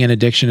 Admitting an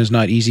addiction is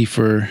not easy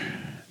for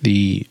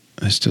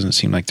this doesn't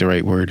seem like the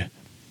right word.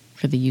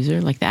 For the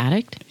user, like the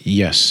addict?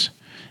 Yes.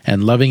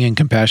 And loving and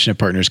compassionate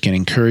partners can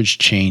encourage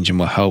change and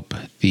will help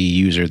the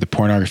user, the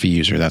pornography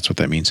user, that's what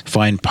that means,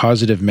 find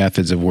positive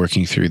methods of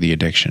working through the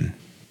addiction.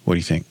 What do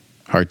you think?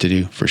 Hard to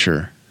do, for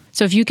sure.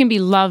 So if you can be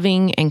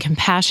loving and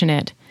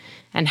compassionate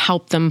and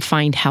help them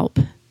find help,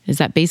 is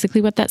that basically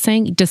what that's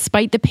saying?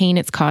 Despite the pain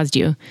it's caused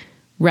you,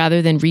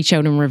 rather than reach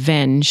out and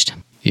revenged,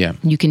 Yeah.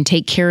 You can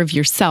take care of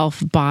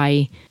yourself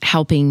by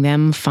helping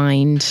them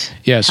find So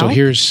help.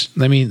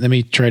 let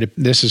me try to,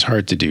 this is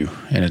hard to do.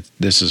 And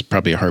this is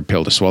probably a hard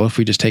pill to swallow if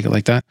we just take it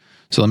like that.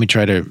 So let me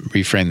try to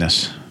reframe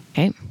this.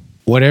 Okay.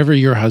 Whatever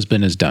your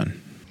husband has done,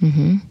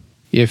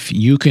 if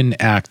you can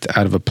act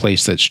out of a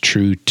place that's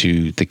true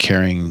to the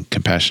caring,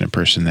 compassionate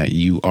person that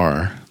you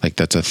are, like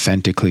that's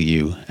authentically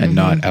you, and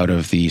not out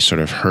of the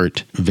sort of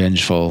hurt,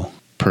 vengeful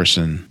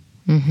person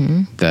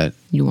that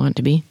You want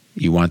to be.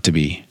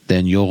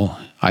 then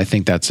I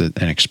think that's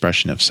an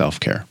expression of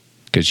self-care.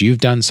 Because you've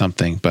done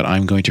something, but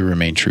I'm going to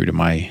remain true to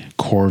my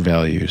core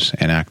values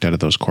and act out of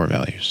those core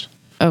values.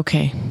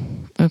 Okay.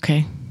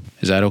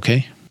 Is that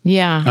okay?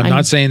 Yeah. I'm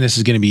not saying this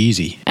is going to be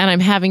easy. And I'm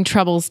having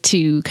troubles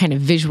to kind of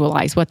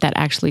visualize what that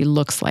actually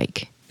looks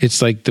like.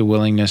 It's like the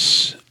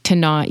willingness To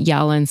not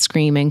yell and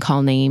scream and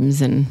call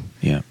names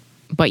Yeah.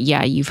 But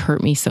yeah, you've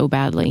hurt me so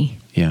badly.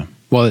 Yeah.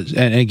 Well,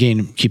 and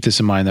again, keep this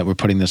in mind that we're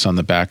putting this on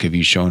the back of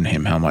you showing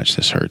him how much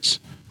this hurts.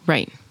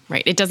 Right.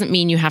 It doesn't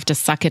mean you have to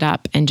suck it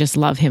up and just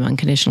love him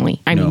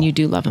unconditionally. I mean, you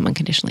do love him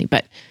unconditionally,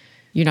 but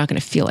you're not going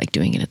to feel like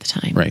doing it at the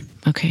time. Right.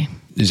 Okay.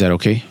 Is that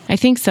okay? I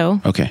think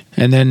so. Okay.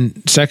 And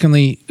then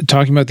secondly,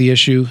 talking about the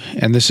issue,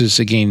 and this is,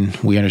 again,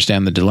 we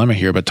understand the dilemma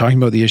here, but talking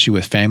about the issue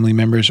with family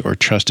members or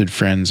trusted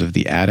friends of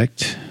the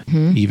addict,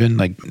 even,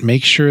 like,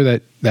 make sure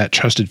that that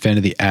trusted friend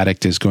of the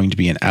addict is going to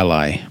be an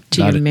ally.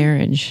 To your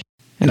marriage.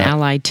 An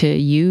ally to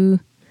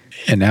you.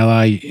 An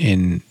ally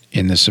in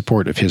the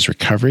support of his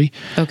recovery.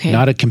 Okay.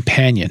 Not a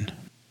companion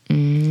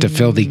to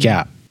fill the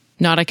gap.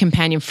 Not a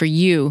companion for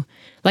you.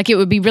 Like, it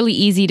would be really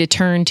easy to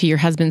turn to your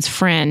husband's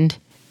friend.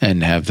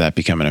 And have that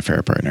become an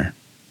affair partner.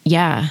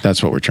 Yeah.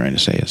 That's what we're trying to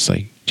say. It's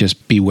like,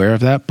 just beware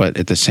of that, but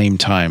at the same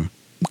time,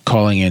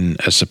 calling in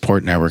a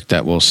support network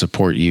that will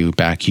support you,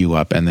 back you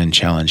up, and then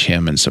challenge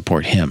him and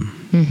support him.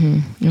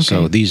 Okay.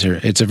 So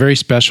it's a very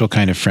special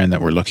kind of friend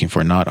that we're looking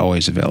for, not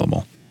always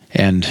available.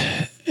 And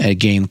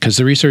again, because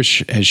the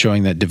research is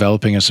showing that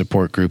developing a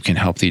support group can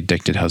help the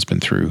addicted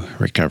husband through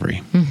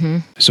recovery.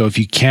 So if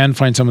you can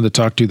find someone to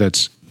talk to,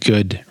 that's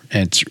good.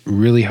 And it's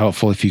really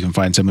helpful if you can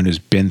find someone who's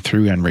been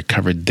through and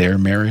recovered their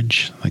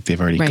marriage, like they've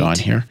already gone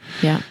here.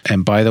 Yeah.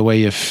 And by the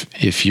way,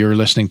 if you're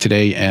listening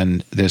today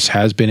and this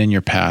has been in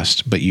your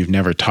past, but you've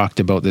never talked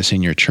about this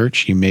in your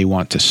church, you may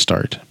want to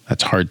start.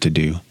 That's hard to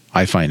do.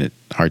 I find it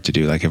hard to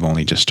do. Like, I've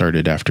only just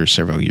started after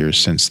several years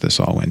since this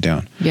all went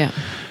down. Yeah.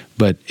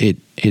 But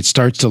it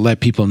starts to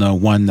let people know,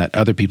 one, that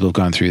other people have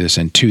gone through this,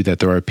 and two, that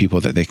there are people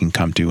that they can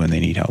come to when they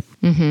need help.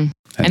 And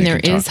there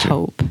is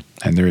hope.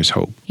 And there is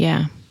hope.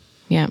 Yeah.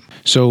 Yeah.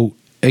 So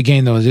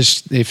again, though,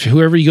 if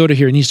whoever you go to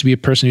here, it needs to be a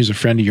person who's a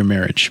friend of your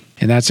marriage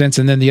in that sense.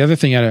 And then the other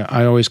thing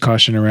I always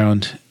caution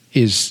around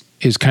is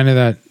kind of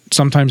that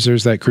sometimes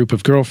there's that group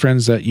of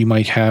girlfriends that you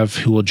might have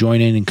who will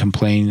join in and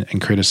complain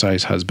and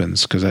criticize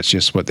husbands because that's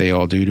just what they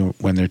all do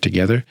when they're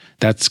together.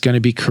 That's going to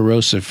be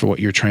corrosive for what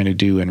you're trying to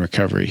do in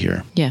recovery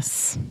here.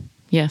 Yes.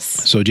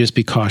 So just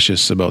be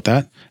cautious about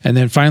that. And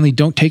then finally,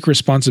 don't take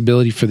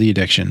responsibility for the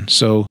addiction.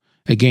 So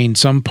again,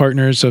 some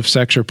partners of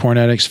sex or porn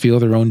addicts feel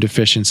their own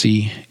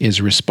deficiency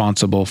is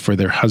responsible for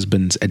their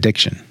husband's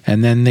addiction.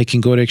 And then they can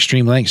go to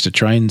extreme lengths to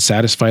try and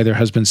satisfy their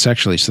husband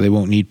sexually so they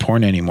won't need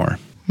porn anymore.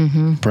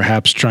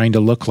 Perhaps trying to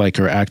look like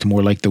or act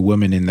more like the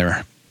women in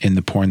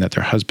the porn that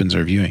their husbands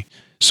are viewing.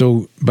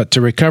 So, but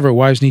to recover,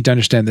 wives need to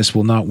understand this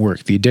will not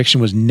work. The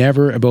addiction was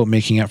never about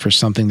making up for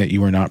something that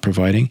you were not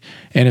providing.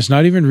 And it's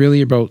not even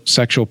really about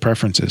sexual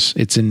preferences.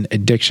 It's an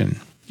addiction.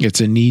 It's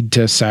a need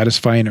to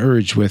satisfy an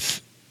urge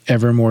with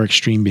ever more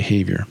extreme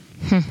behavior.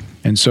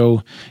 And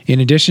so,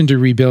 in addition to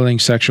rebuilding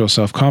sexual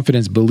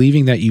self-confidence,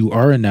 believing that you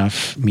are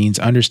enough means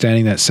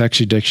understanding that sex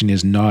addiction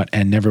is not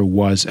and never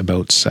was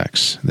about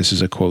sex. This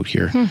is a quote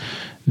here.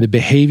 The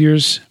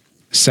behaviors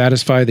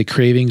satisfy the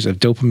cravings of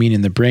dopamine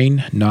in the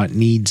brain, not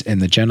needs in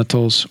the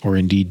genitals or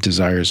indeed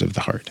desires of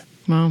the heart.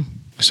 Wow.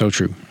 So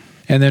true.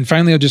 And then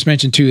finally, I'll just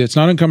mention too, it's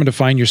not uncommon to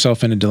find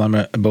yourself in a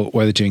dilemma about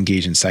whether to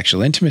engage in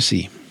sexual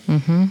intimacy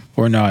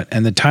or not,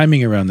 and the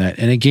timing around that.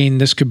 And again,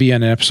 this could be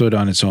an episode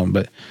on its own,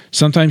 but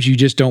sometimes you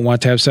just don't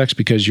want to have sex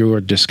because you're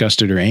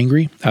disgusted or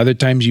angry. Other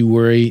times you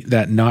worry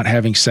that not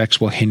having sex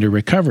will hinder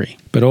recovery.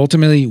 But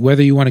ultimately,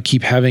 whether you want to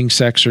keep having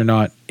sex or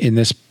not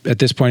at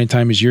this point in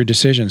time is your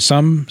decision.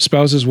 Some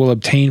spouses will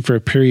abstain for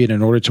a period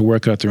in order to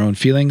work out their own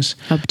feelings.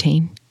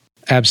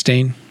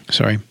 Abstain.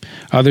 Sorry.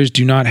 Others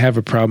do not have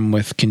a problem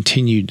with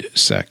continued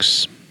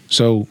sex.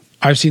 So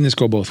I've seen this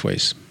go both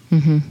ways.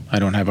 I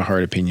don't have a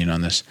hard opinion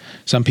on this.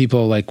 Some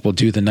people will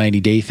do the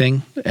 90-day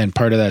thing, and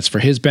part of that's for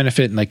his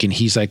benefit. And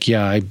he's like,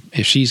 yeah,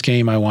 if she's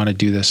game, I want to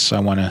do this.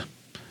 I want to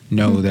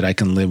know that I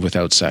can live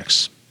without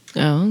sex.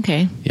 Oh,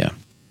 okay. Yeah.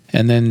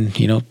 And then,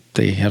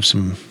 they have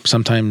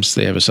sometimes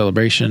they have a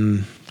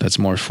celebration that's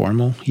more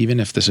formal, even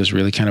if this is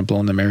really kind of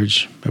blowing the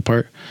marriage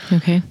apart.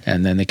 Okay.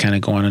 And then they kind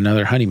of go on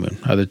another honeymoon.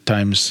 Other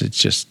times it's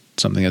just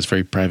something that's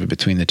very private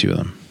between the two of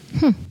them.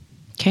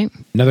 Okay.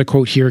 Another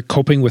quote here,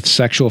 coping with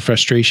sexual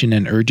frustration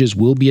and urges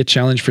will be a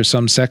challenge for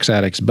some sex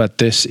addicts, but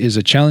this is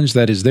a challenge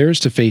that is theirs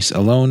to face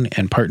alone,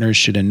 and partners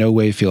should in no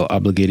way feel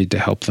obligated to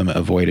help them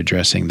avoid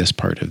addressing this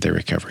part of their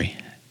recovery.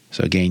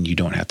 So again, you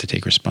don't have to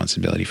take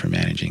responsibility for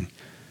managing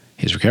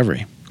his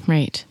recovery.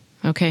 Right.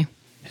 Okay.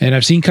 And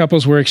I've seen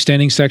couples where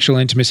extending sexual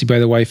intimacy by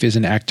the wife is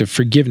an act of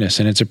forgiveness,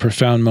 and it's a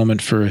profound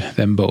moment for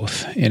them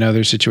both. In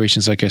other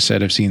situations, like I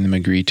said, I've seen them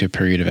agree to a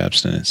period of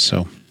abstinence.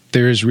 So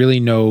there is really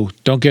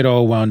don't get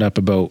all wound up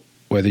about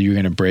whether you're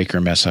going to break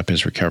or mess up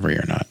his recovery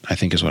or not, I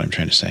think is what I'm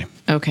trying to say.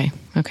 Okay.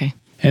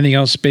 Anything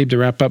else, babe, to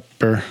wrap up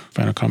or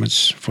final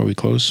comments before we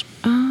close?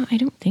 I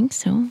don't think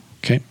so.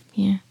 Okay.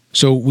 Yeah.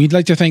 So we'd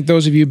like to thank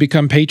those of you who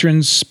become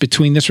patrons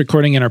between this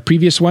recording and our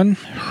previous one,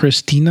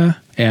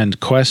 Christina and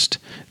Quest.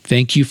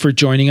 Thank you for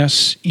joining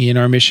us in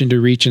our mission to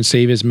reach and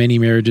save as many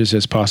marriages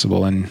as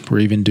possible. And we're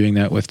even doing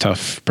that with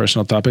tough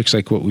personal topics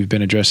like what we've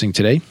been addressing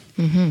today.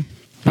 Mm-hmm.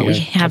 But we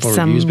have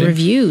some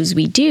reviews.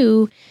 We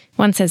do.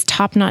 One says,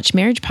 top-notch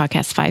marriage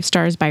podcast, 5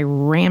 stars by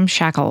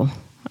Ramshackle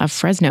of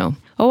Fresno.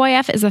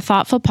 OIF is a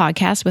thoughtful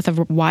podcast with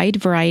a wide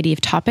variety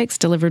of topics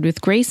delivered with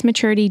grace,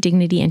 maturity,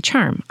 dignity, and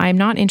charm. I am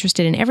not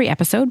interested in every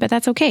episode, but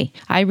that's okay.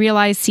 I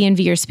realize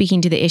C&V are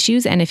speaking to the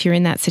issues, and if you're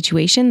in that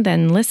situation,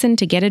 then listen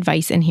to get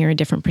advice and hear a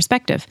different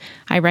perspective.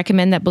 I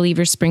recommend that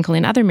believers sprinkle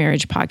in other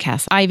marriage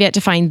podcasts. I've yet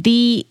to find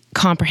the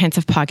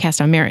comprehensive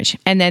podcast on marriage.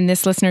 And then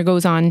this listener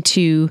goes on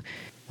to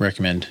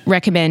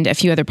recommend a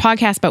few other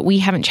podcasts, but we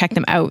haven't checked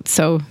them out.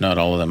 So not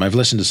all of them. I've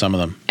listened to some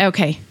of them.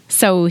 Okay.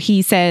 So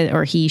he said,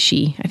 or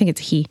she, I think it's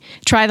he,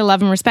 try the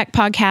Love and Respect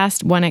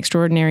podcast, One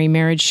Extraordinary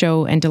Marriage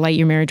Show, and Delight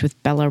Your Marriage with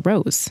Bella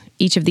Rose.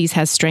 Each of these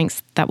has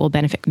strengths that will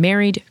benefit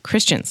married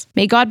Christians.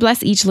 May God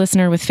bless each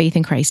listener with faith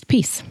in Christ.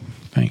 Peace.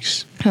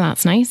 Thanks. Oh,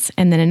 that's nice.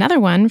 And then another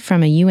one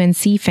from a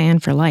UNC fan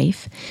for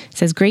life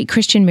says, great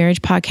Christian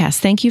marriage podcast.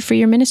 Thank you for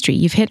your ministry.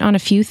 You've hit on a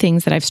few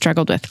things that I've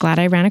struggled with. Glad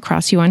I ran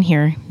across you on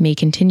here. May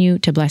continue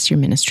to bless your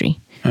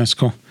ministry. That's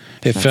cool.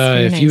 If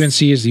nice.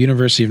 UNC is the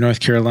University of North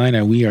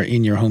Carolina, we are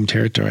in your home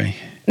territory.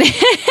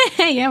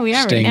 Yeah, we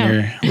are staying right now.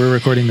 near. We're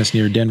recording this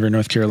near Denver,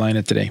 North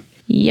Carolina today.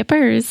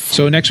 Yepers.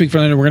 So next week,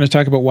 Verlynda, we're going to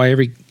talk about why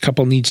every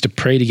couple needs to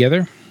pray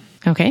together.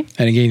 Okay.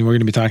 And again, we're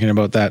going to be talking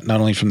about that not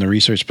only from the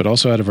research, but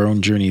also out of our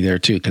own journey there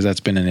too, because that's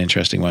been an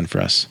interesting one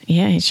for us.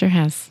 Yeah, it sure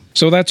has.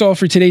 So that's all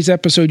for today's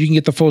episode. You can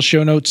get the full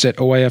show notes at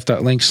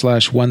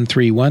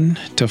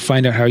oif.link/131. To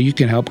find out how you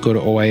can help, go to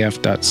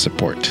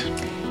oif.support.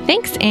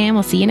 Thanks, and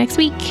we'll see you next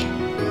week.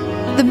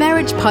 The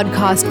Marriage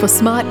Podcast for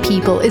Smart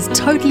People is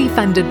totally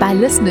funded by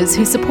listeners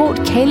who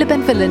support Caleb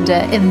and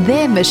Verlynda in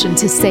their mission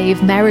to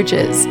save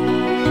marriages.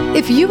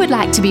 If you would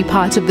like to be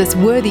part of this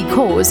worthy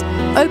cause,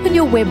 open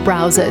your web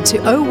browser to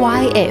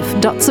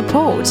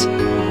oyf.support.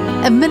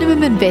 A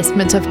minimum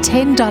investment of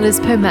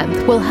 $10 per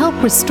month will help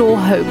restore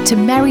hope to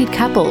married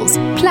couples.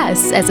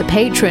 Plus, as a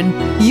patron,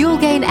 you'll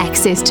gain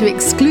access to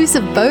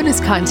exclusive bonus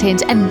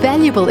content and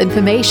valuable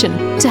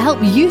information to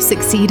help you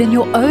succeed in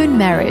your own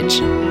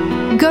marriage.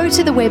 Go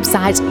to the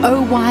website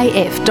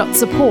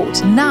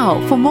oyf.support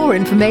now for more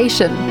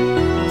information.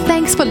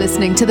 Thanks for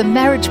listening to the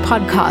Marriage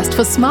Podcast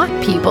for Smart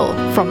People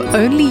from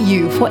Only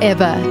You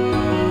Forever.